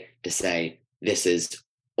today, to say this is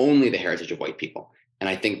only the heritage of white people. And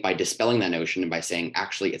I think by dispelling that notion and by saying,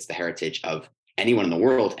 actually, it's the heritage of anyone in the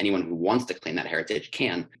world, anyone who wants to claim that heritage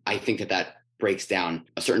can, I think that breaks down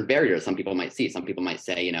a certain barrier some people might see. Some people might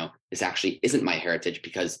say, this actually isn't my heritage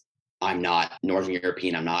because I'm not Northern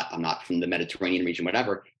European, I'm not from the Mediterranean region,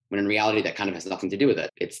 whatever, when in reality that kind of has nothing to do with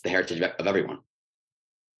it. It's the heritage of everyone.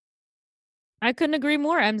 I couldn't agree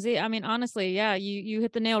more, MZ. I mean, honestly, yeah, you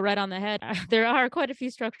hit the nail right on the head. There are quite a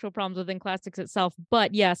few structural problems within classics itself,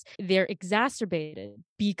 but yes, they're exacerbated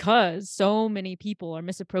because so many people are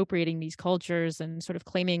misappropriating these cultures and sort of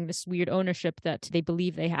claiming this weird ownership that they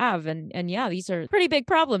believe they have. And yeah, these are pretty big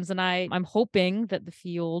problems. And I'm hoping that the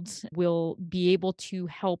field will be able to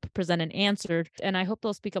help present an answer. And I hope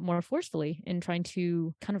they'll speak up more forcefully in trying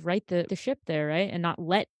to kind of right the ship there, right? And not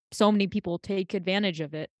let so many people take advantage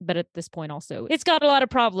of it. But at this point also, it's got a lot of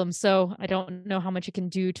problems. So I don't know how much it can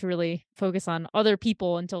do to really focus on other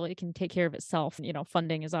people until it can take care of itself.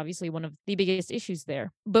 Funding is obviously one of the biggest issues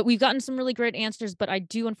there. But we've gotten some really great answers, but I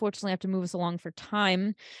do unfortunately have to move us along for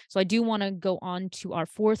time. So I do want to go on to our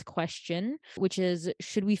fourth question, which is,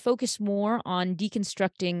 should we focus more on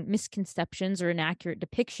deconstructing misconceptions or inaccurate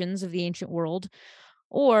depictions of the ancient world,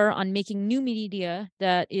 or on making new media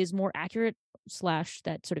that is more accurate /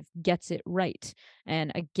 that sort of gets it right?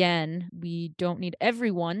 And again, we don't need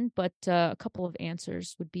everyone, but a couple of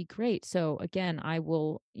answers would be great. So again, I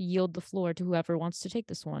will yield the floor to whoever wants to take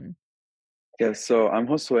this one. Yeah, so I'm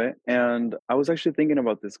Josue, and I was actually thinking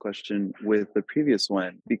about this question with the previous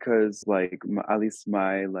one because, at least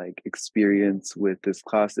my experience with this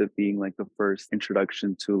class, it being the first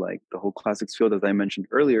introduction to the whole classics field, as I mentioned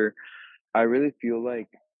earlier, I really feel like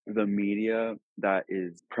the media that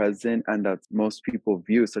is present and that most people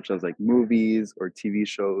view, such as movies or TV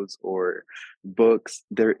shows or books,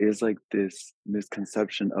 there is this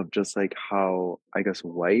misconception of just how, I guess,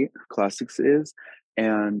 white classics is.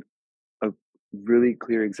 And a really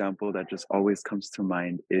clear example that just always comes to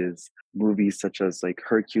mind is movies such as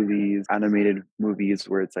Hercules, animated movies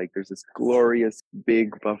where it's there's this glorious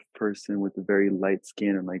big buff person with a very light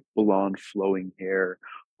skin and blonde flowing hair,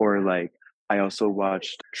 or I also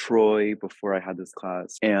watched Troy before I had this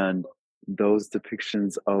class, and those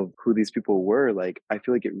depictions of who these people were, I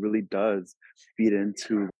feel like it really does feed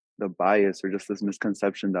into the bias or just this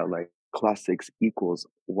misconception that classics equals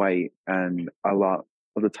white. And a lot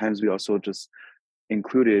of the times we also just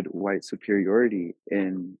included white superiority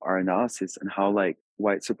in our analysis, and how white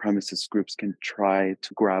supremacist groups can try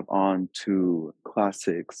to grab on to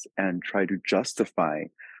classics and try to justify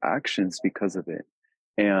actions because of it.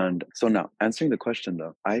 And so now, answering the question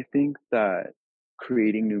though, I think that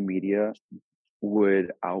creating new media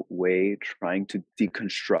would outweigh trying to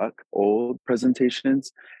deconstruct old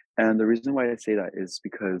presentations. And the reason why I say that is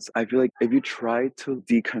because I feel like if you try to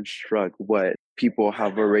deconstruct what people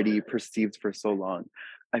have already perceived for so long,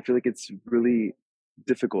 I feel like it's really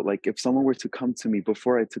difficult. If someone were to come to me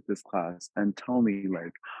before I took this class and tell me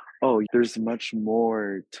oh, there's much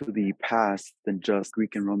more to the past than just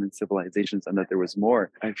Greek and Roman civilizations, and that there was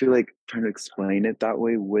more, I feel like trying to explain it that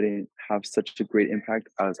way wouldn't have such a great impact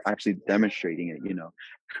as actually demonstrating it,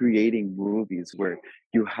 creating movies where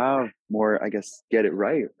you have more, I guess, get it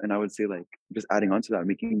right. And I would say just adding on to that,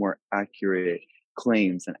 making more accurate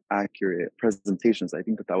claims and accurate presentations. I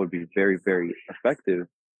think that would be very, very effective.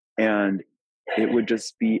 And it would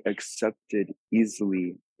just be accepted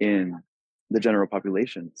easily in the general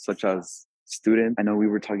population, such as students. I know we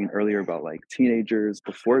were talking earlier about teenagers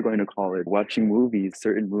before going to college, watching movies,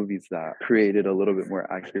 certain movies that created a little bit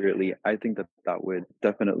more accurately. I think that would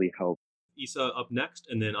definitely help. Isa up next,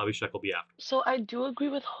 and then Abhishek will be after. So I do agree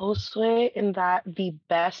with Josue in that the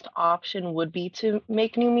best option would be to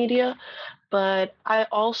make new media, but I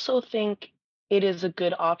also think it is a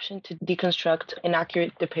good option to deconstruct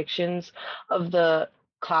inaccurate depictions of the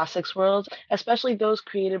classics world, especially those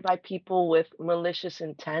created by people with malicious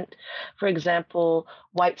intent. For example,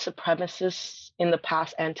 white supremacists in the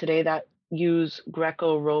past and today that use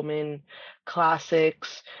Greco-Roman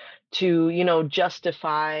classics to,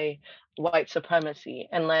 justify white supremacy.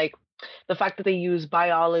 And like the fact that they use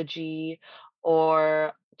biology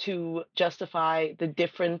or to justify the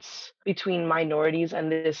difference between minorities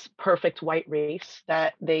and this perfect white race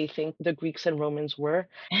that they think the Greeks and Romans were.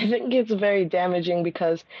 I think it's very damaging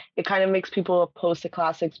because it kind of makes people opposed to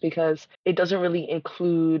classics because it doesn't really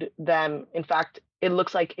include them. In fact, it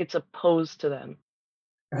looks like it's opposed to them.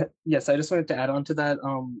 Yes, I just wanted to add on to that.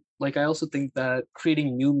 I also think that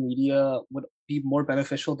creating new media would be more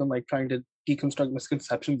beneficial than like trying to deconstruct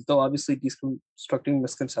misconceptions. Though obviously deconstructing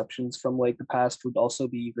misconceptions from like the past would also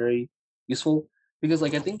be very useful because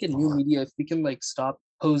like I think in new media, if we can like stop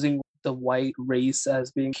posing the white race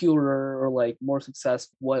as being purer or like more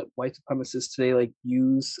successful, what white supremacists today like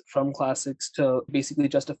use from classics to basically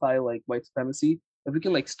justify like white supremacy, if we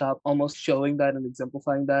can like stop almost showing that and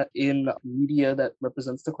exemplifying that in media that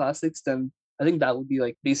represents the classics, then I think that would be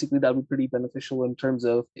like basically that would be pretty beneficial in terms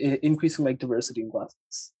of increasing like diversity in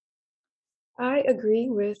classics. I agree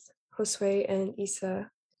with Josue and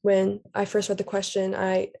Isa. When I first read the question,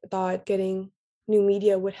 I thought getting new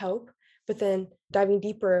media would help, but then diving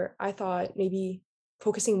deeper, I thought maybe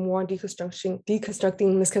focusing more on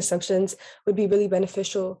deconstructing misconceptions would be really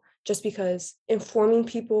beneficial just because informing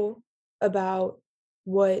people about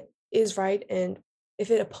what is right, and if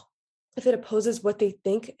it opposes what they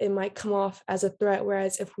think, it might come off as a threat.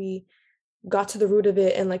 Whereas if we got to the root of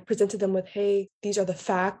it and like presented them with, hey, these are the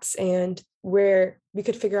facts, and where we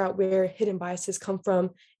could figure out where hidden biases come from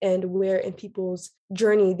and where in people's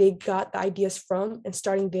journey they got the ideas from, and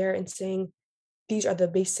starting there and saying, these are the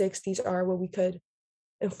basics, these are what we could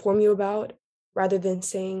inform you about, rather than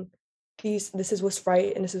saying, this is what's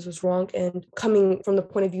right and this is what's wrong, and coming from the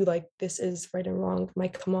point of view like this is right and wrong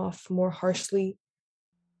might come off more harshly.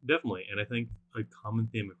 Definitely. And I think a common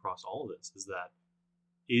theme across all of this is that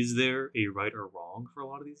is there a right or wrong for a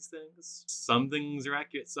lot of these things? Some things are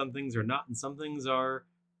accurate, some things are not, and some things are,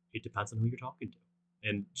 it depends on who you're talking to.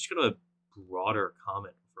 And just kind of a broader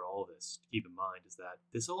comment for all of this to keep in mind is that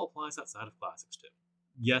this all applies outside of classics too.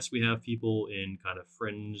 Yes, we have people in kind of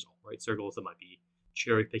fringe alt-right circles that might be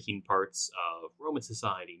cherry picking parts of Roman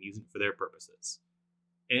society and using it for their purposes.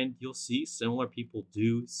 And you'll see similar people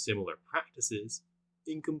do similar practices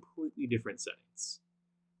in completely different settings.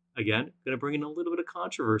 Again, going to bring in a little bit of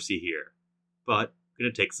controversy here, but going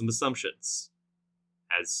to take some assumptions.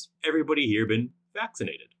 Has everybody here been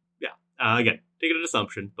vaccinated? Yeah, again, take an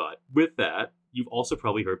assumption, but with that, you've also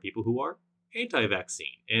probably heard people who are anti-vaccine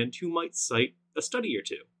and who might cite a study or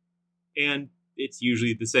two. And it's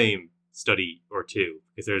usually the same study or two,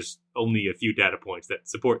 because there's only a few data points that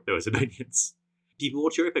support those opinions. People will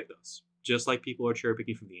cherry pick those, just like people are cherry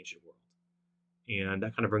picking from the ancient world. And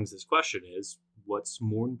that kind of brings this question is, what's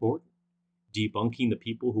more important? Debunking the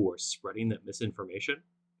people who are spreading that misinformation,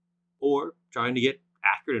 or trying to get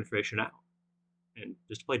accurate information out? And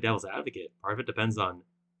just to play devil's advocate, part of it depends on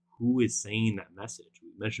who is saying that message. We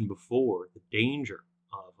mentioned before the danger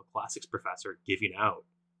of a classics professor giving out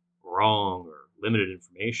wrong or limited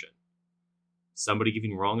information. Somebody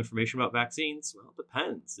giving wrong information about vaccines? Well, it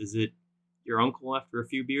depends. Is it your uncle after a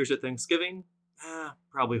few beers at Thanksgiving?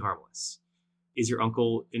 Probably harmless. Is your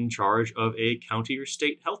uncle in charge of a county or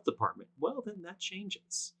state health department? Well, then that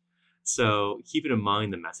changes. So keeping in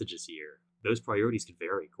mind the messages here, those priorities can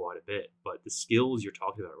vary quite a bit, but the skills you're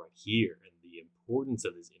talking about right here and the importance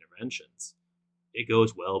of these interventions, it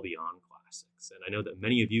goes well beyond classics. And I know that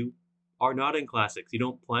many of you are not in classics. You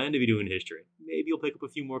don't plan to be doing history. Maybe you'll pick up a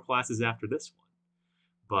few more classes after this one.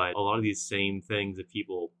 But a lot of these same things of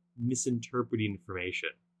people misinterpreting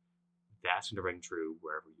information, that's going to ring true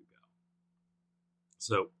wherever you go.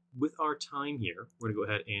 So with our time here, we're going to go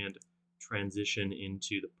ahead and transition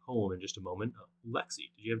into the poem in just a moment. Lexi,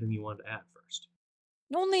 did you have anything you wanted to add first?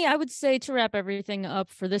 Only I would say, to wrap everything up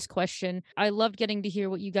for this question, I loved getting to hear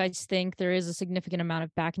what you guys think. There is a significant amount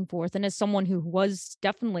of back and forth. And as someone who was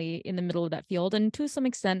definitely in the middle of that field, and to some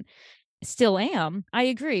extent still am, I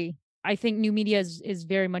agree. I think new media is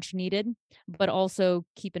very much needed, but also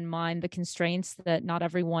keep in mind the constraints that not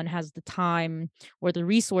everyone has the time or the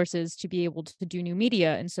resources to be able to do new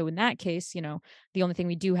media. And so in that case, the only thing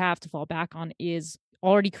we do have to fall back on is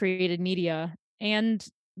already created media. And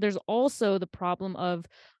there's also the problem of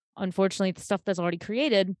unfortunately, the stuff that's already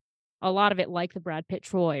created, a lot of it, like the Brad Pitt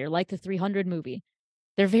Troy or like the 300 movie,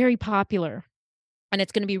 they're very popular. And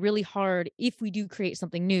it's going to be really hard if we do create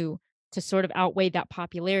something new to sort of outweigh that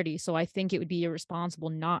popularity. So I think it would be irresponsible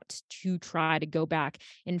not to try to go back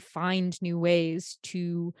and find new ways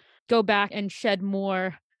to go back and shed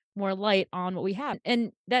more light on what we have.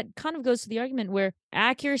 And that kind of goes to the argument where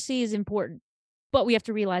accuracy is important, but we have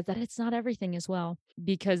to realize that it's not everything as well,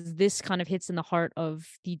 because this kind of hits in the heart of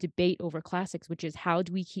the debate over classics, which is how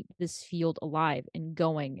do we keep this field alive and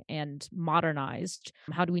going and modernized?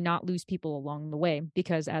 How do we not lose people along the way?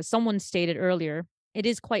 Because as someone stated earlier, it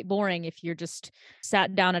is quite boring if you're just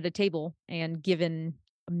sat down at a table and given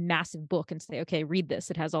a massive book and say, okay, read this.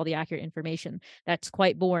 It has all the accurate information. That's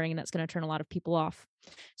quite boring, and that's going to turn a lot of people off.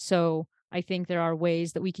 So I think there are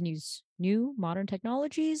ways that we can use new modern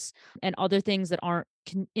technologies and other things that aren't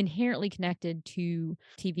inherently connected to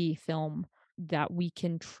TV, film, that we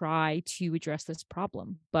can try to address this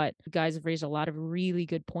problem. But you guys have raised a lot of really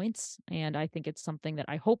good points, and I think it's something that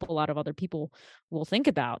I hope a lot of other people will think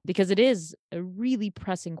about, because it is a really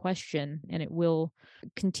pressing question, and it will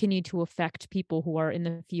continue to affect people who are in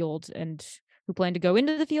the field and who plan to go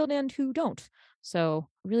into the field and who don't. So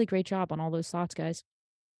really great job on all those thoughts, guys.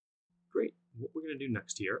 Great. What we're going to do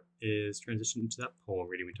next here is transition into that poem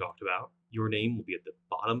reading we talked about. Your name will be at the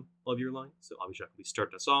bottom of your line, so Abhishek will be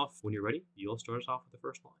starting us off. When you're ready, you'll start us off with the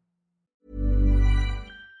first line.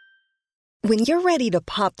 When you're ready to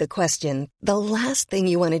pop the question, the last thing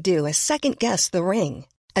you want to do is second-guess the ring.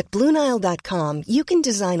 At BlueNile.com, you can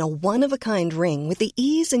design a one-of-a-kind ring with the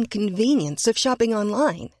ease and convenience of shopping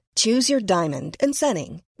online. Choose your diamond and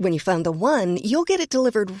setting. When you find the one, you'll get it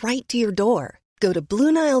delivered right to your door. Go to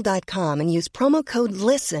BlueNile.com and use promo code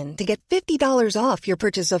LISTEN to get $50 off your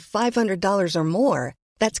purchase of $500 or more.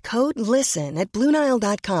 That's code LISTEN at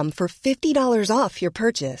BlueNile.com for $50 off your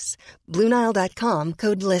purchase. BlueNile.com,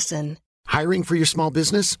 code LISTEN. Hiring for your small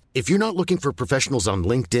business? If you're not looking for professionals on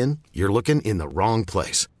LinkedIn, you're looking in the wrong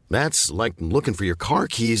place. That's like looking for your car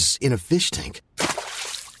keys in a fish tank.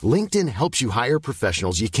 LinkedIn helps you hire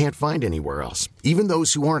professionals you can't find anywhere else, even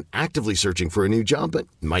those who aren't actively searching for a new job but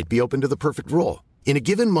might be open to the perfect role. In a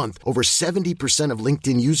given month, over 70% of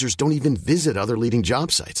LinkedIn users don't even visit other leading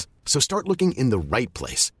job sites. So start looking in the right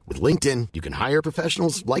place. With LinkedIn, you can hire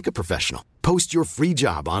professionals like a professional. Post your free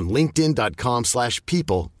job on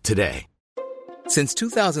linkedin.com/people today. Since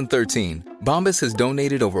 2013, Bombas has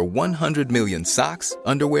donated over 100 million socks,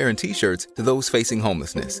 underwear, and T-shirts to those facing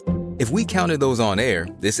homelessness. If we counted those on air,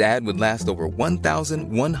 this ad would last over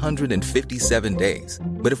 1,157 days.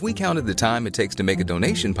 But if we counted the time it takes to make a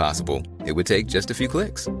donation possible, it would take just a few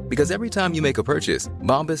clicks. Because every time you make a purchase,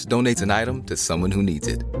 Bombas donates an item to someone who needs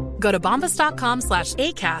it. Go to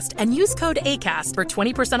bombas.com/ACAST and use code ACAST for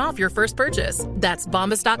 20% off your first purchase. That's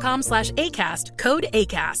bombas.com/ACAST, code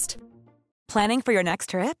ACAST. Planning for your next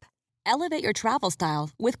trip? Elevate your travel style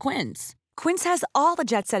with Quince. Quince has all the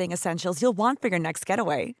jet-setting essentials you'll want for your next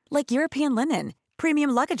getaway, like European linen, premium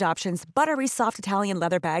luggage options, buttery soft Italian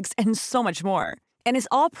leather bags, and so much more. And is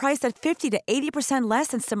all priced at 50 to 80% less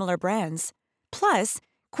than similar brands. Plus,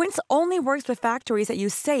 Quince only works with factories that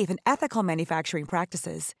use safe and ethical manufacturing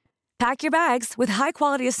practices. Pack your bags with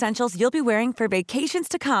high-quality essentials you'll be wearing for vacations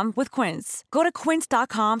to come with Quince. Go to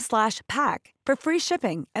quince.com/pack for free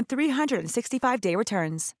shipping and 365-day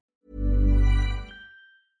returns.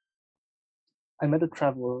 I met a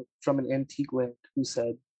traveler from an antique land who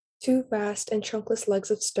said, "Two vast and trunkless legs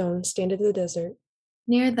of stone stand in the desert.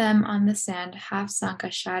 Near them on the sand, half sunk, a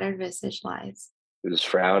shattered visage lies, whose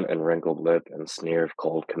frown and wrinkled lip and sneer of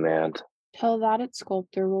cold command. Tell that its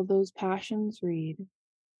sculptor will those passions read,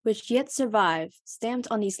 which yet survive, stamped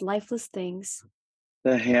on these lifeless things.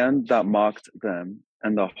 The hand that mocked them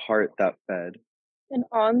and the heart that fed. And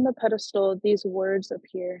on the pedestal these words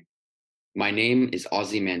appear. My name is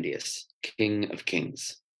Ozymandias, King of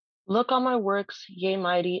Kings. Look on my works, yea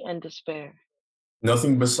mighty, and despair.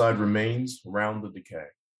 Nothing beside remains round the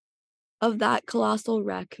decay. Of that colossal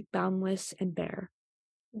wreck, boundless and bare.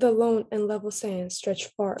 The lone and level sands stretch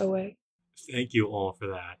far away." Thank you all for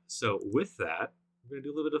that. So with that, we're going to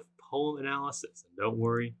do a little bit of poem analysis. And don't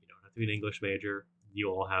worry, you don't have to be an English major.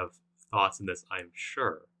 You all have thoughts in this, I'm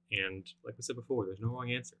sure. And like we said before, there's no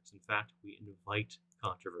wrong answers. In fact, we invite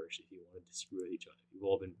controversy if you want to disagree with each other. You've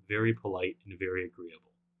all been very polite and very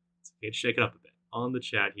agreeable. It's okay to shake it up a bit. On the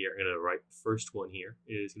chat here, I'm going to write the first one here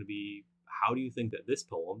is going to be, how do you think that this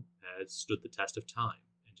poem has stood the test of time?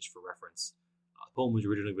 And just for reference, the poem was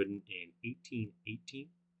originally written in 1818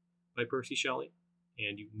 by Percy Shelley.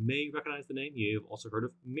 And you may recognize the name. You've also heard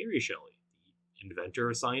of Mary Shelley, the inventor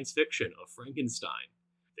of science fiction, of Frankenstein.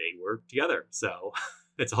 They were together, so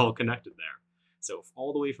It's all connected there. So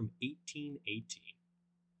all the way from 1818,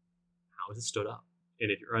 how has it stood up?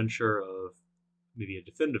 And if you're unsure of maybe a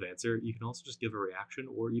definitive answer, you can also just give a reaction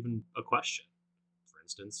or even a question. For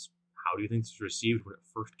instance, how do you think this was received when it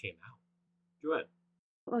first came out? Go ahead.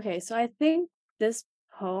 Okay, so I think this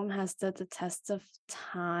poem has stood the test of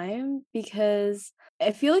time because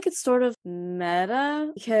I feel like it's sort of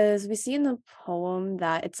meta because we see in the poem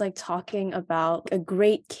that it's like talking about a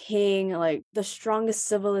great king, like the strongest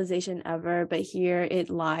civilization ever, but here it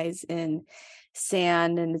lies in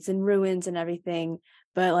sand and it's in ruins and everything.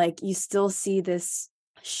 But like you still see this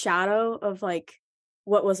shadow of like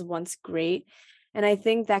what was once great. And I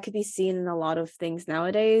think that could be seen in a lot of things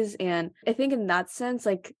nowadays. And I think in that sense,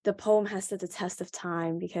 like the poem has stood the test of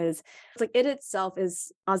time because it's like it itself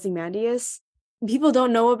is Ozymandias. People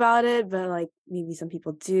don't know about it, but like maybe some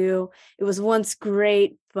people do. It was once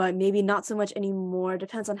great, but maybe not so much anymore.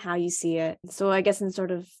 Depends on how you see it. So I guess in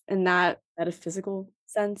sort of in that metaphysical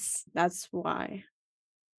sense, that's why.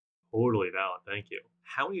 Totally valid. Thank you.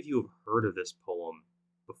 How many of you have heard of this poem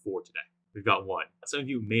before today? We've got one. Some of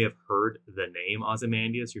you may have heard the name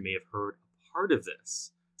Ozymandias. You may have heard a part of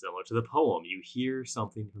this. Similar to the poem, you hear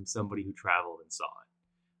something from somebody who traveled and saw it,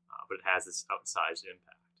 but it has this outsized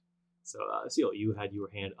impact. So, Seal, you had your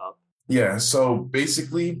hand up. Yeah, so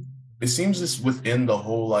basically, it seems just within the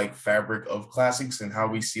whole like fabric of classics and how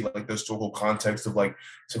we see like the historical context of like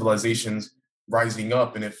civilizations rising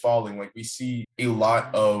up and it falling. Like we see a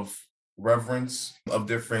lot of reverence of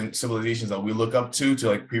different civilizations that we look up to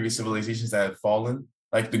like previous civilizations that have fallen.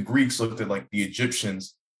 Like the Greeks looked at like the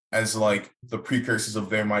Egyptians as like the precursors of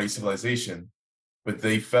their mighty civilization, but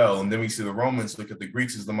they fell. And then we see the Romans look at the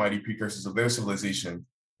Greeks as the mighty precursors of their civilization.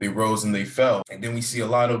 They rose and they fell. And then we see a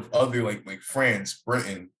lot of other like France,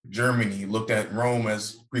 Britain, Germany looked at Rome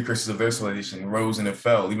as precursors of their civilization, rose and it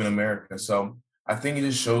fell, even America. So I think it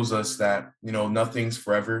just shows us that, you know, nothing's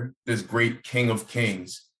forever. This great king of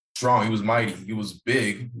kings, strong, he was mighty, he was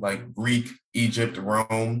big, like Greek, Egypt,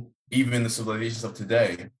 Rome, even the civilizations of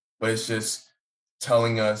today. But it's just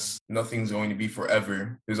telling us nothing's going to be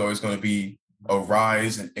forever. There's always going to be a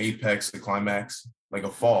rise, an apex, a climax, like a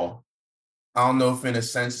fall. I don't know if in a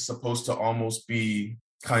sense it's supposed to almost be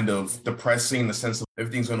kind of depressing in the sense of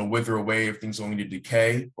everything's going to wither away, everything's going to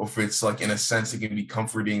decay, or if it's like in a sense it can be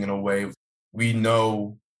comforting in a way of we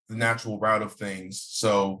know the natural route of things.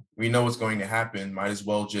 So we know what's going to happen. Might as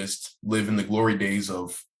well just live in the glory days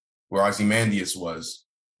of where Ozymandias was.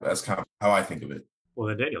 That's kind of how I think of it. Well,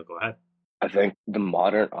 then Daniel, go ahead. I think the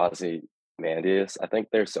modern Ozymandias, I think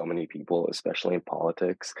there's so many people, especially in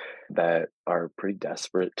politics, that are pretty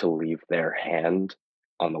desperate to leave their hand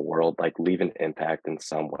on the world, like leave an impact in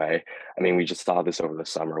some way. I mean, we just saw this over the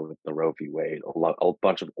summer with the Roe v. Wade, a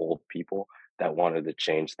bunch of old people that wanted to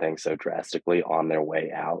change things so drastically on their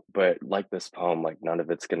way out. But like this poem, like none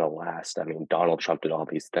of it's going to last. I mean, Donald Trump did all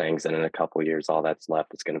these things, and in a couple of years, all that's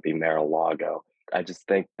left is going to be Mar-a-Lago. I just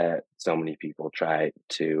think that so many people try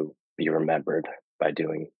to be remembered by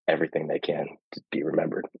doing everything they can to be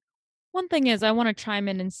remembered. One thing is, I want to chime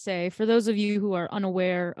in and say, for those of you who are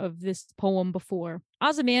unaware of this poem before,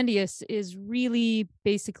 Ozymandias is really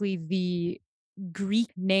basically the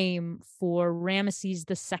Greek name for Ramesses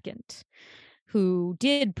II, who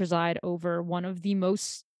did preside over one of the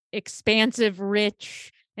most expansive,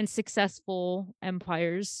 rich, and successful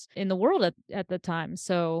empires in the world at the time.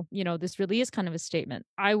 So, you know, this really is kind of a statement.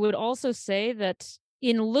 I would also say that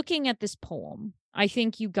in looking at this poem, I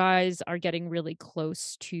think you guys are getting really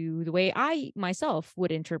close to the way I myself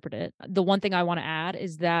would interpret it. The one thing I want to add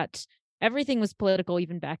is that everything was political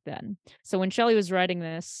even back then. So when Shelley was writing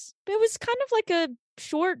this, it was kind of like a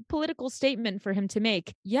short political statement for him to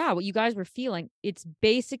make. Yeah, what you guys were feeling, it's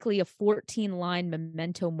basically a 14-line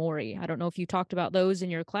memento mori. I don't know if you talked about those in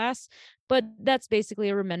your class, but that's basically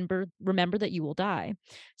a remember that you will die.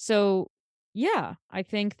 So yeah, I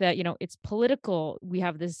think that, you know, it's political. We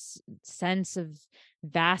have this sense of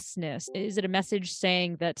vastness. Is it a message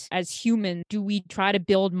saying that as human, do we try to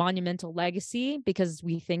build monumental legacy because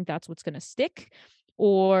we think that's what's going to stick?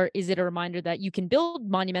 Or is it a reminder that you can build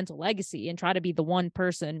monumental legacy and try to be the one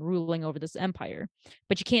person ruling over this empire,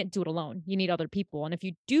 but you can't do it alone. You need other people. And if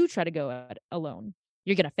you do try to go it alone,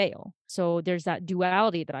 you're going to fail. So there's that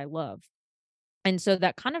duality that I love. And so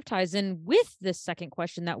that kind of ties in with this second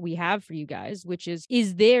question that we have for you guys, which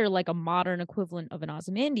is there like a modern equivalent of an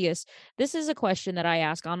Ozymandias? This is a question that I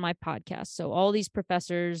ask on my podcast. So all these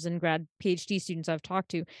professors and grad PhD students I've talked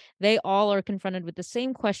to, they all are confronted with the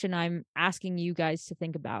same question I'm asking you guys to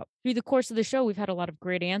think about. Through the course of the show, we've had a lot of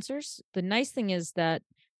great answers. The nice thing is that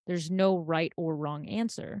there's no right or wrong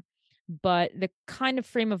answer. But the kind of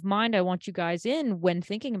frame of mind I want you guys in when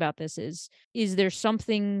thinking about this is there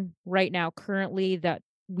something right now currently that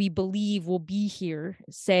we believe will be here,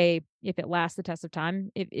 say, if it lasts the test of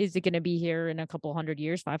time? Is it going to be here in a couple 100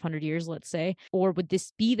 years, 500 years, let's say? Or would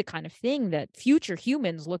this be the kind of thing that future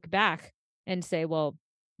humans look back and say, well,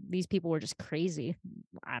 these people were just crazy.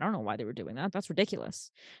 I don't know why they were doing that. That's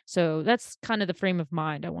ridiculous. So that's kind of the frame of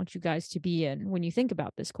mind I want you guys to be in when you think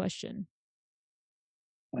about this question.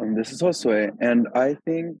 This is Josue, and I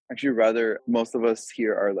think actually rather most of us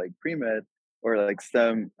here are like pre-med or like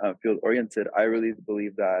STEM field oriented. I really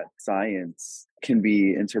believe that science can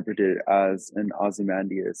be interpreted as an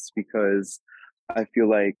Ozymandias, because I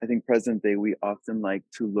think present day, we often like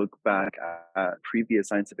to look back at previous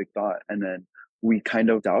scientific thought, and then we kind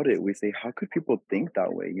of doubt it. We say, how could people think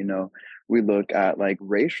that way? You know, we look at like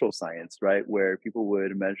racial science, right? Where people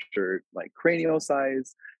would measure like cranial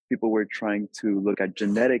size. People were trying to look at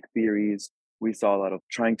genetic theories. We saw a lot of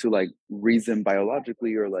trying to like reason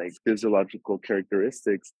biologically or like physiological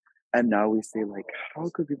characteristics. And now we say like, how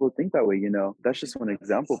could people think that way? You know, that's just one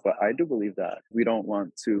example, but I do believe that we don't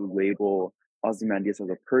want to label Ozymandias as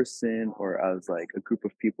a person or as like a group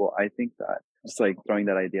of people. I think that just like throwing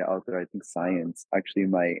that idea out there, I think science actually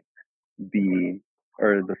might be,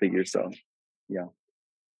 or the figure. So yeah.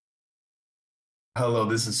 Hello,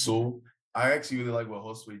 this is Sul. I actually really like what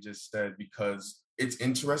Josue just said, because it's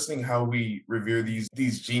interesting how we revere these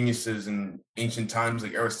geniuses in ancient times,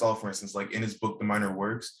 like Aristotle, for instance, like in his book, The Minor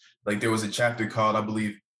Works. Like there was a chapter called, I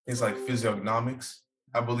believe, it's like physiognomics.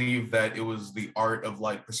 I believe that it was the art of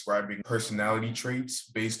like prescribing personality traits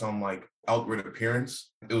based on like outward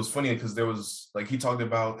appearance. It was funny because there was like, he talked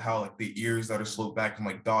about how like the ears that are sloped back from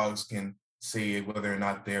like dogs can say whether or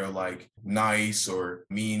not they're like nice or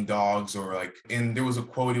mean dogs, or like, and there was a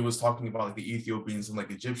quote, it was talking about like the Ethiopians and like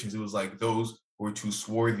Egyptians. It was like those who are too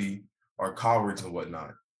swarthy are cowards and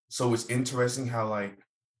whatnot. So it's interesting how like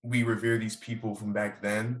we revere these people from back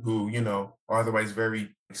then who, you know, are otherwise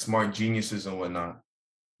very smart geniuses and whatnot.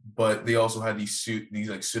 But they also had these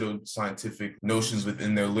like pseudo-scientific notions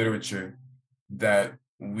within their literature that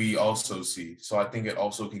we also see. So I think it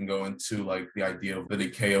also can go into like the idea of the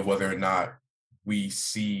decay of whether or not we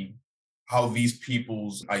see how these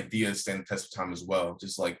people's ideas stand the test of time as well,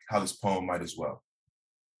 just like how this poem might as well.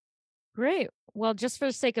 Great. Well, just for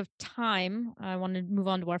the sake of time, I want to move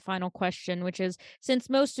on to our final question, which is, since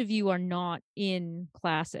most of you are not in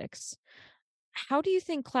classics, how do you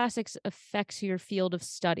think classics affects your field of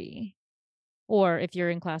study? Or if you're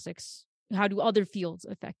in classics, how do other fields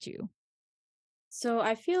affect you? So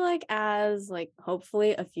I feel like as like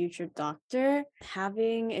hopefully a future doctor,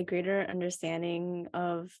 having a greater understanding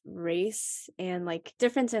of race and like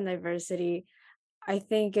difference and diversity, I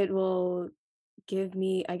think it will give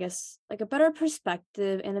me, I guess, like a better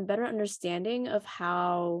perspective and a better understanding of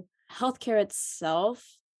how healthcare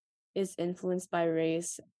itself is influenced by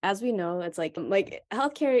race. As we know, it's like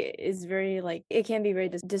healthcare is very like, it can be very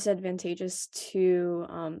disadvantageous to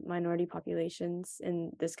minority populations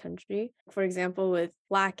in this country. For example, with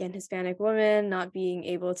Black and Hispanic women not being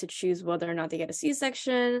able to choose whether or not they get a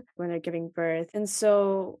C-section when they're giving birth. And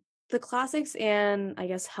so the classics and I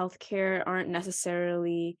guess healthcare aren't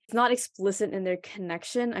necessarily, it's not explicit in their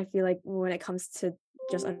connection. I feel like when it comes to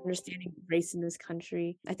just understanding race in this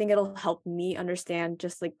country, I think it'll help me understand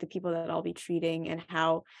just like the people that I'll be treating and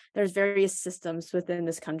how there's various systems within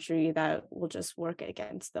this country that will just work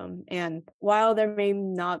against them. And while there may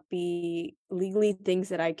not be legally things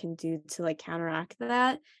that I can do to like counteract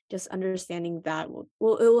that, just understanding that it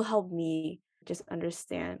will help me just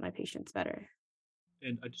understand my patients better.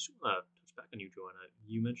 And I just want to touch back on you, Joanna.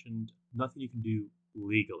 You mentioned nothing you can do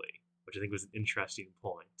legally, which I think was an interesting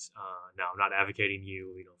point. Now, I'm not advocating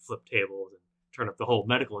you flip tables and turn up the whole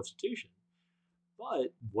medical institution,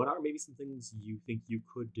 but what are maybe some things you think you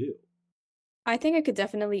could do? I think I could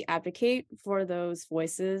definitely advocate for those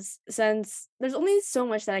voices, since there's only so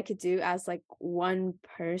much that I could do as like one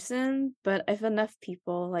person, but if enough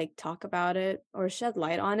people like talk about it or shed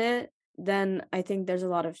light on it, then I think there's a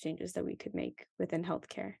lot of changes that we could make within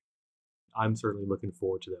healthcare. I'm certainly looking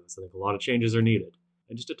forward to those. I think a lot of changes are needed.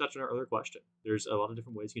 And just to touch on our other question, there's a lot of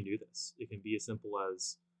different ways you can do this. It can be as simple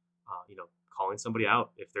as, calling somebody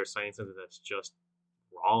out if they're saying something that's just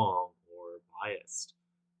wrong or biased.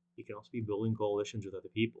 You can also be building coalitions with other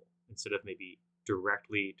people. Instead of maybe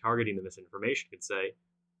directly targeting the misinformation, you can say,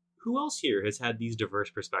 who else here has had these diverse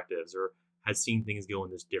perspectives or has seen things go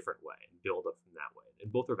in this different way, and build up from that way.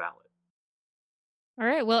 And both are valid. All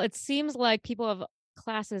right. Well, it seems like people have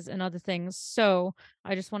classes and other things. So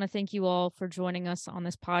I just want to thank you all for joining us on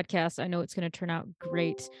this podcast. I know it's going to turn out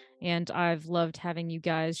great. And I've loved having you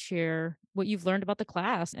guys share what you've learned about the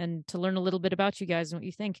class and to learn a little bit about you guys and what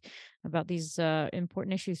you think about these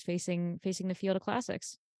important issues facing the field of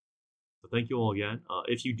classics. So thank you all again.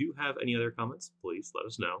 If you do have any other comments, please let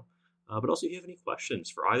us know. But also, if you have any questions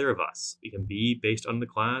for either of us, it can be based on the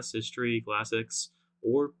class, history, classics,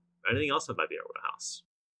 or anything else that might be our wheelhouse.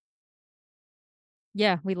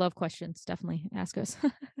 Yeah, we love questions. Definitely ask us.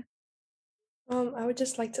 I would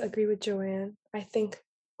just like to agree with Joanne. I think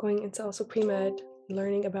going into also pre-med,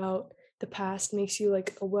 learning about the past makes you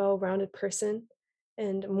like a well-rounded person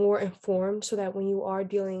and more informed so that when you are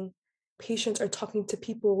dealing patients or talking to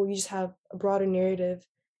people, you just have a broader narrative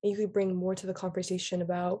and you could bring more to the conversation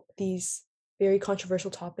about these very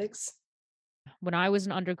controversial topics. When I was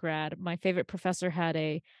an undergrad, my favorite professor had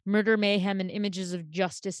a murder, mayhem, and images of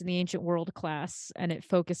justice in the ancient world class. And it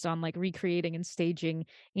focused on like recreating and staging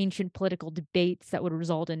ancient political debates that would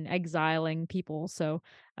result in exiling people. So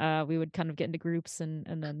we would kind of get into groups and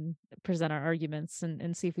then present our arguments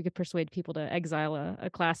and see if we could persuade people to exile a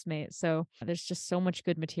classmate. So there's just so much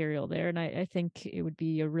good material there. And I think it would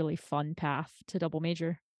be a really fun path to double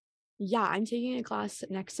major. Yeah, I'm taking a class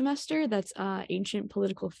next semester that's ancient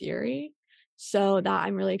political theory. So that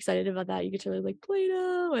I'm really excited about that. You get to really like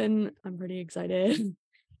Plato, and I'm pretty excited.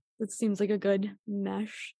 It seems like a good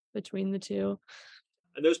mesh between the two.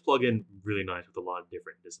 And those plug in really nice with a lot of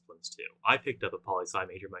different disciplines too. I picked up a poli-sci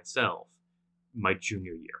major myself my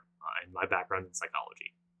junior year, and my background in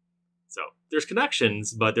psychology. So there's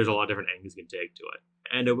connections, but there's a lot of different angles you can take to it.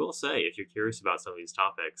 And I will say, if you're curious about some of these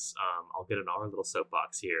topics, I'll get in our little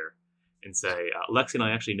soapbox here and say, Lexi and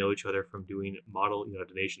I actually know each other from doing Model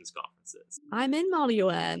United Nations conferences. I'm in Model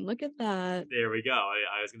UN. Look at that. There we go.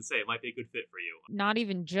 I was going to say, it might be a good fit for you. Not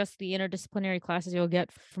even just the interdisciplinary classes you'll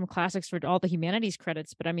get from classics for all the humanities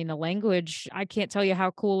credits, but I mean, the language, I can't tell you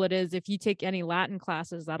how cool it is. If you take any Latin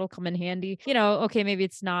classes, that'll come in handy. You know, okay, maybe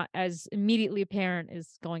it's not as immediately apparent as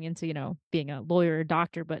going into, you know, being a lawyer or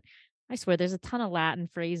doctor, but I swear there's a ton of Latin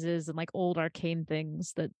phrases and like old arcane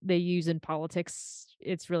things that they use in politics.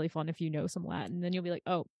 It's really fun if you know some Latin. Then you'll be like,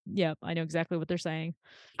 oh, yeah, I know exactly what they're saying.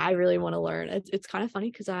 I really want to learn. It's kind of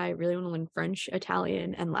funny because I really want to learn French,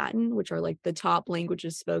 Italian, and Latin, which are like the top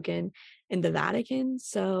languages spoken in the Vatican.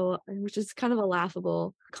 So, which is kind of a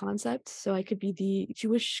laughable concept. So I could be the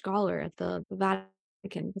Jewish scholar at the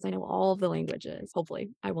Vatican because I know all of the languages. Hopefully,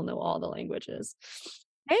 I will know all the languages.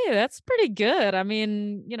 Hey, that's pretty good. I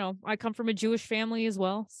mean, you know, I come from a Jewish family as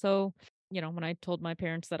well. So, you know, when I told my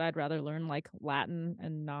parents that I'd rather learn like Latin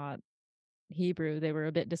and not Hebrew, they were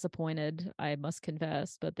a bit disappointed, I must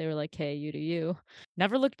confess, but they were like, hey, you do you.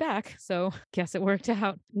 Never looked back. So guess it worked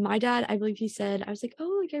out. My dad, I believe he said, I was like,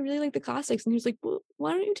 oh, like I really like the classics. And he was like, well,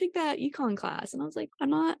 why don't you take that econ class? And I was like, I'm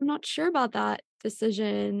not sure about that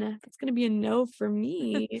decision. That's going to be a no for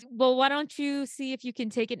me. Well, why don't you see if you can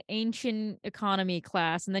take an ancient economy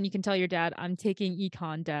class and then you can tell your dad, I'm taking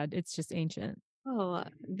econ, Dad. It's just ancient. Oh,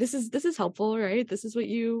 this is helpful, right? This is what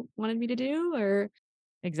you wanted me to do, or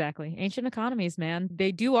exactly. Ancient economies, man.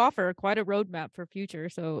 They do offer quite a roadmap for future,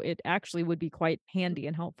 so it actually would be quite handy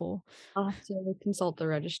and helpful. I'll have to consult the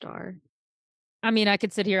registrar. I mean, I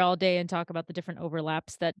could sit here all day and talk about the different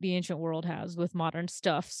overlaps that the ancient world has with modern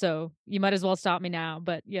stuff. So you might as well stop me now.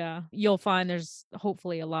 But yeah, you'll find there's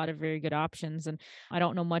hopefully a lot of very good options. And I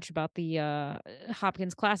don't know much about the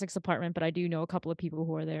Hopkins Classics department, but I do know a couple of people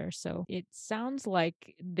who are there. So it sounds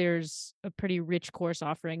like there's a pretty rich course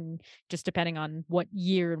offering, just depending on what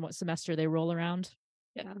year and what semester they roll around.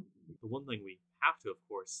 Yeah. The one thing we have to, of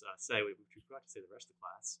course, say, which we forgot to say the rest of the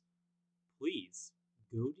class, please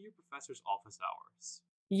go to your professor's office hours.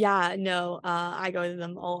 Yeah, no, I go to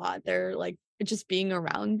them a lot. They're like, just being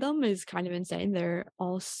around them is kind of insane. They're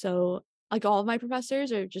all so, like, all of my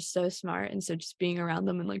professors are just so smart. And so just being around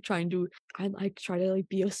them and like I like try to like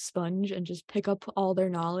be a sponge and just pick up all their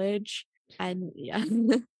knowledge. And yeah.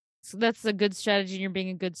 So that's a good strategy. You're being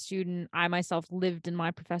a good student. I myself lived in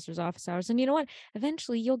my professor's office hours. And you know what?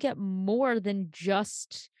 Eventually you'll get more than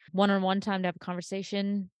just one-on-one time to have a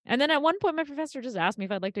conversation. And then at one point, my professor just asked me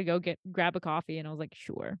if I'd like to go grab a coffee. And I was like,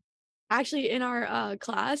 sure. Actually, in our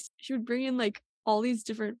class, she would bring in like all these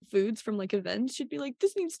different foods from like events. She'd be like,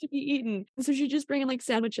 this needs to be eaten. And so she'd just bring in like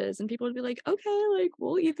sandwiches and people would be like, okay, like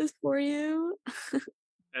we'll eat this for you.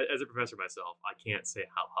 As a professor myself, I can't say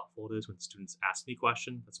how helpful it is when students ask me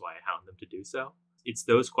questions. That's why I hound them to do so. It's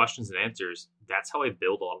those questions and answers. That's how I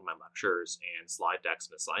build a lot of my lectures and slide decks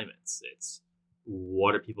and assignments. It's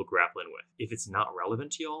what are people grappling with? If it's not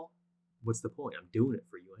relevant to y'all, what's the point? I'm doing it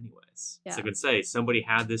for you anyways. Yeah. So I can say, somebody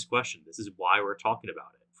had this question. This is why we're talking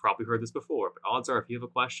about it. Probably heard this before, but odds are if you have a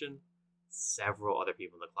question, several other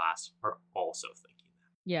people in the class are also thinking that.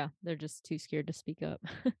 Yeah, they're just too scared to speak up.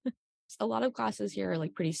 A lot of classes here are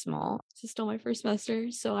like pretty small. This is still my first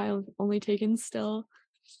semester, so I've only taken still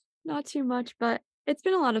not too much, but it's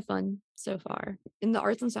been a lot of fun so far. In the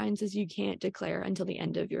arts and sciences, you can't declare until the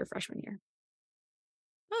end of your freshman year.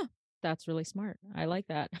 Huh, that's really smart. I like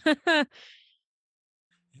that.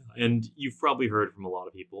 And you've probably heard from a lot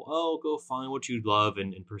of people, oh, go find what you love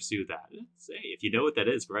and pursue that. Hey, if you know what that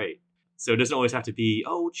is, great. So it doesn't always have to be,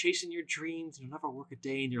 oh, chasing your dreams, you'll never work a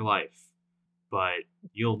day in your life. But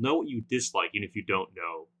you'll know what you dislike, even if you don't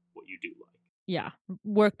know what you do like. Yeah,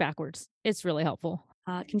 work backwards. It's really helpful.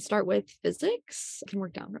 It can start with physics, can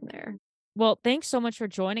work down from there. Well, thanks so much for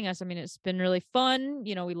joining us. I mean, it's been really fun.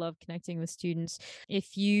 You know, we love connecting with students.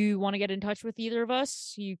 If you want to get in touch with either of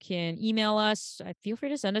us, you can email us. Feel free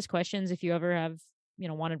to send us questions if you ever have,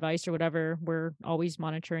 want advice or whatever. We're always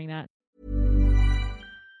monitoring that.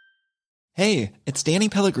 Hey, it's Danny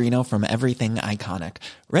Pellegrino from Everything Iconic.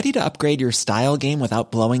 Ready to upgrade your style game without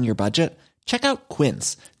blowing your budget? Check out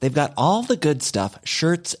Quince. They've got all the good stuff,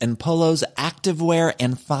 shirts and polos, activewear,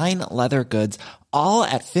 and fine leather goods, all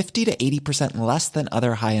at 50 to 80% less than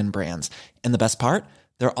other high-end brands. And the best part?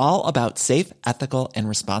 They're all about safe, ethical, and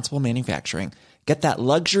responsible manufacturing. Get that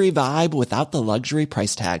luxury vibe without the luxury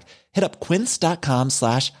price tag. Hit up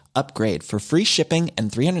quince.com/upgrade for free shipping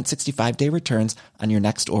and 365-day returns on your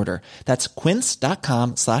next order. That's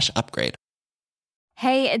quince.com/upgrade.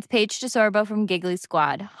 Hey, it's Paige DeSorbo from Giggly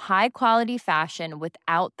Squad. High quality fashion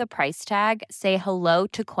without the price tag. Say hello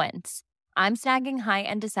to Quince. I'm snagging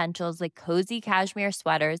high-end essentials like cozy cashmere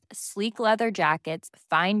sweaters, sleek leather jackets,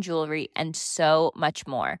 fine jewelry, and so much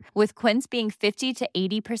more. With Quince being 50 to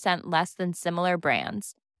 80% less than similar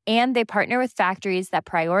brands. And they partner with factories that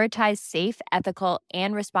prioritize safe, ethical,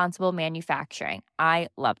 and responsible manufacturing. I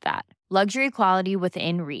love that. Luxury quality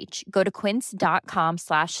within reach. Go to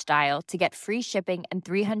quince.com/style to get free shipping and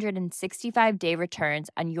 365-day returns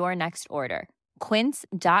on your next order.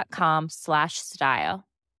 Quince.com/style.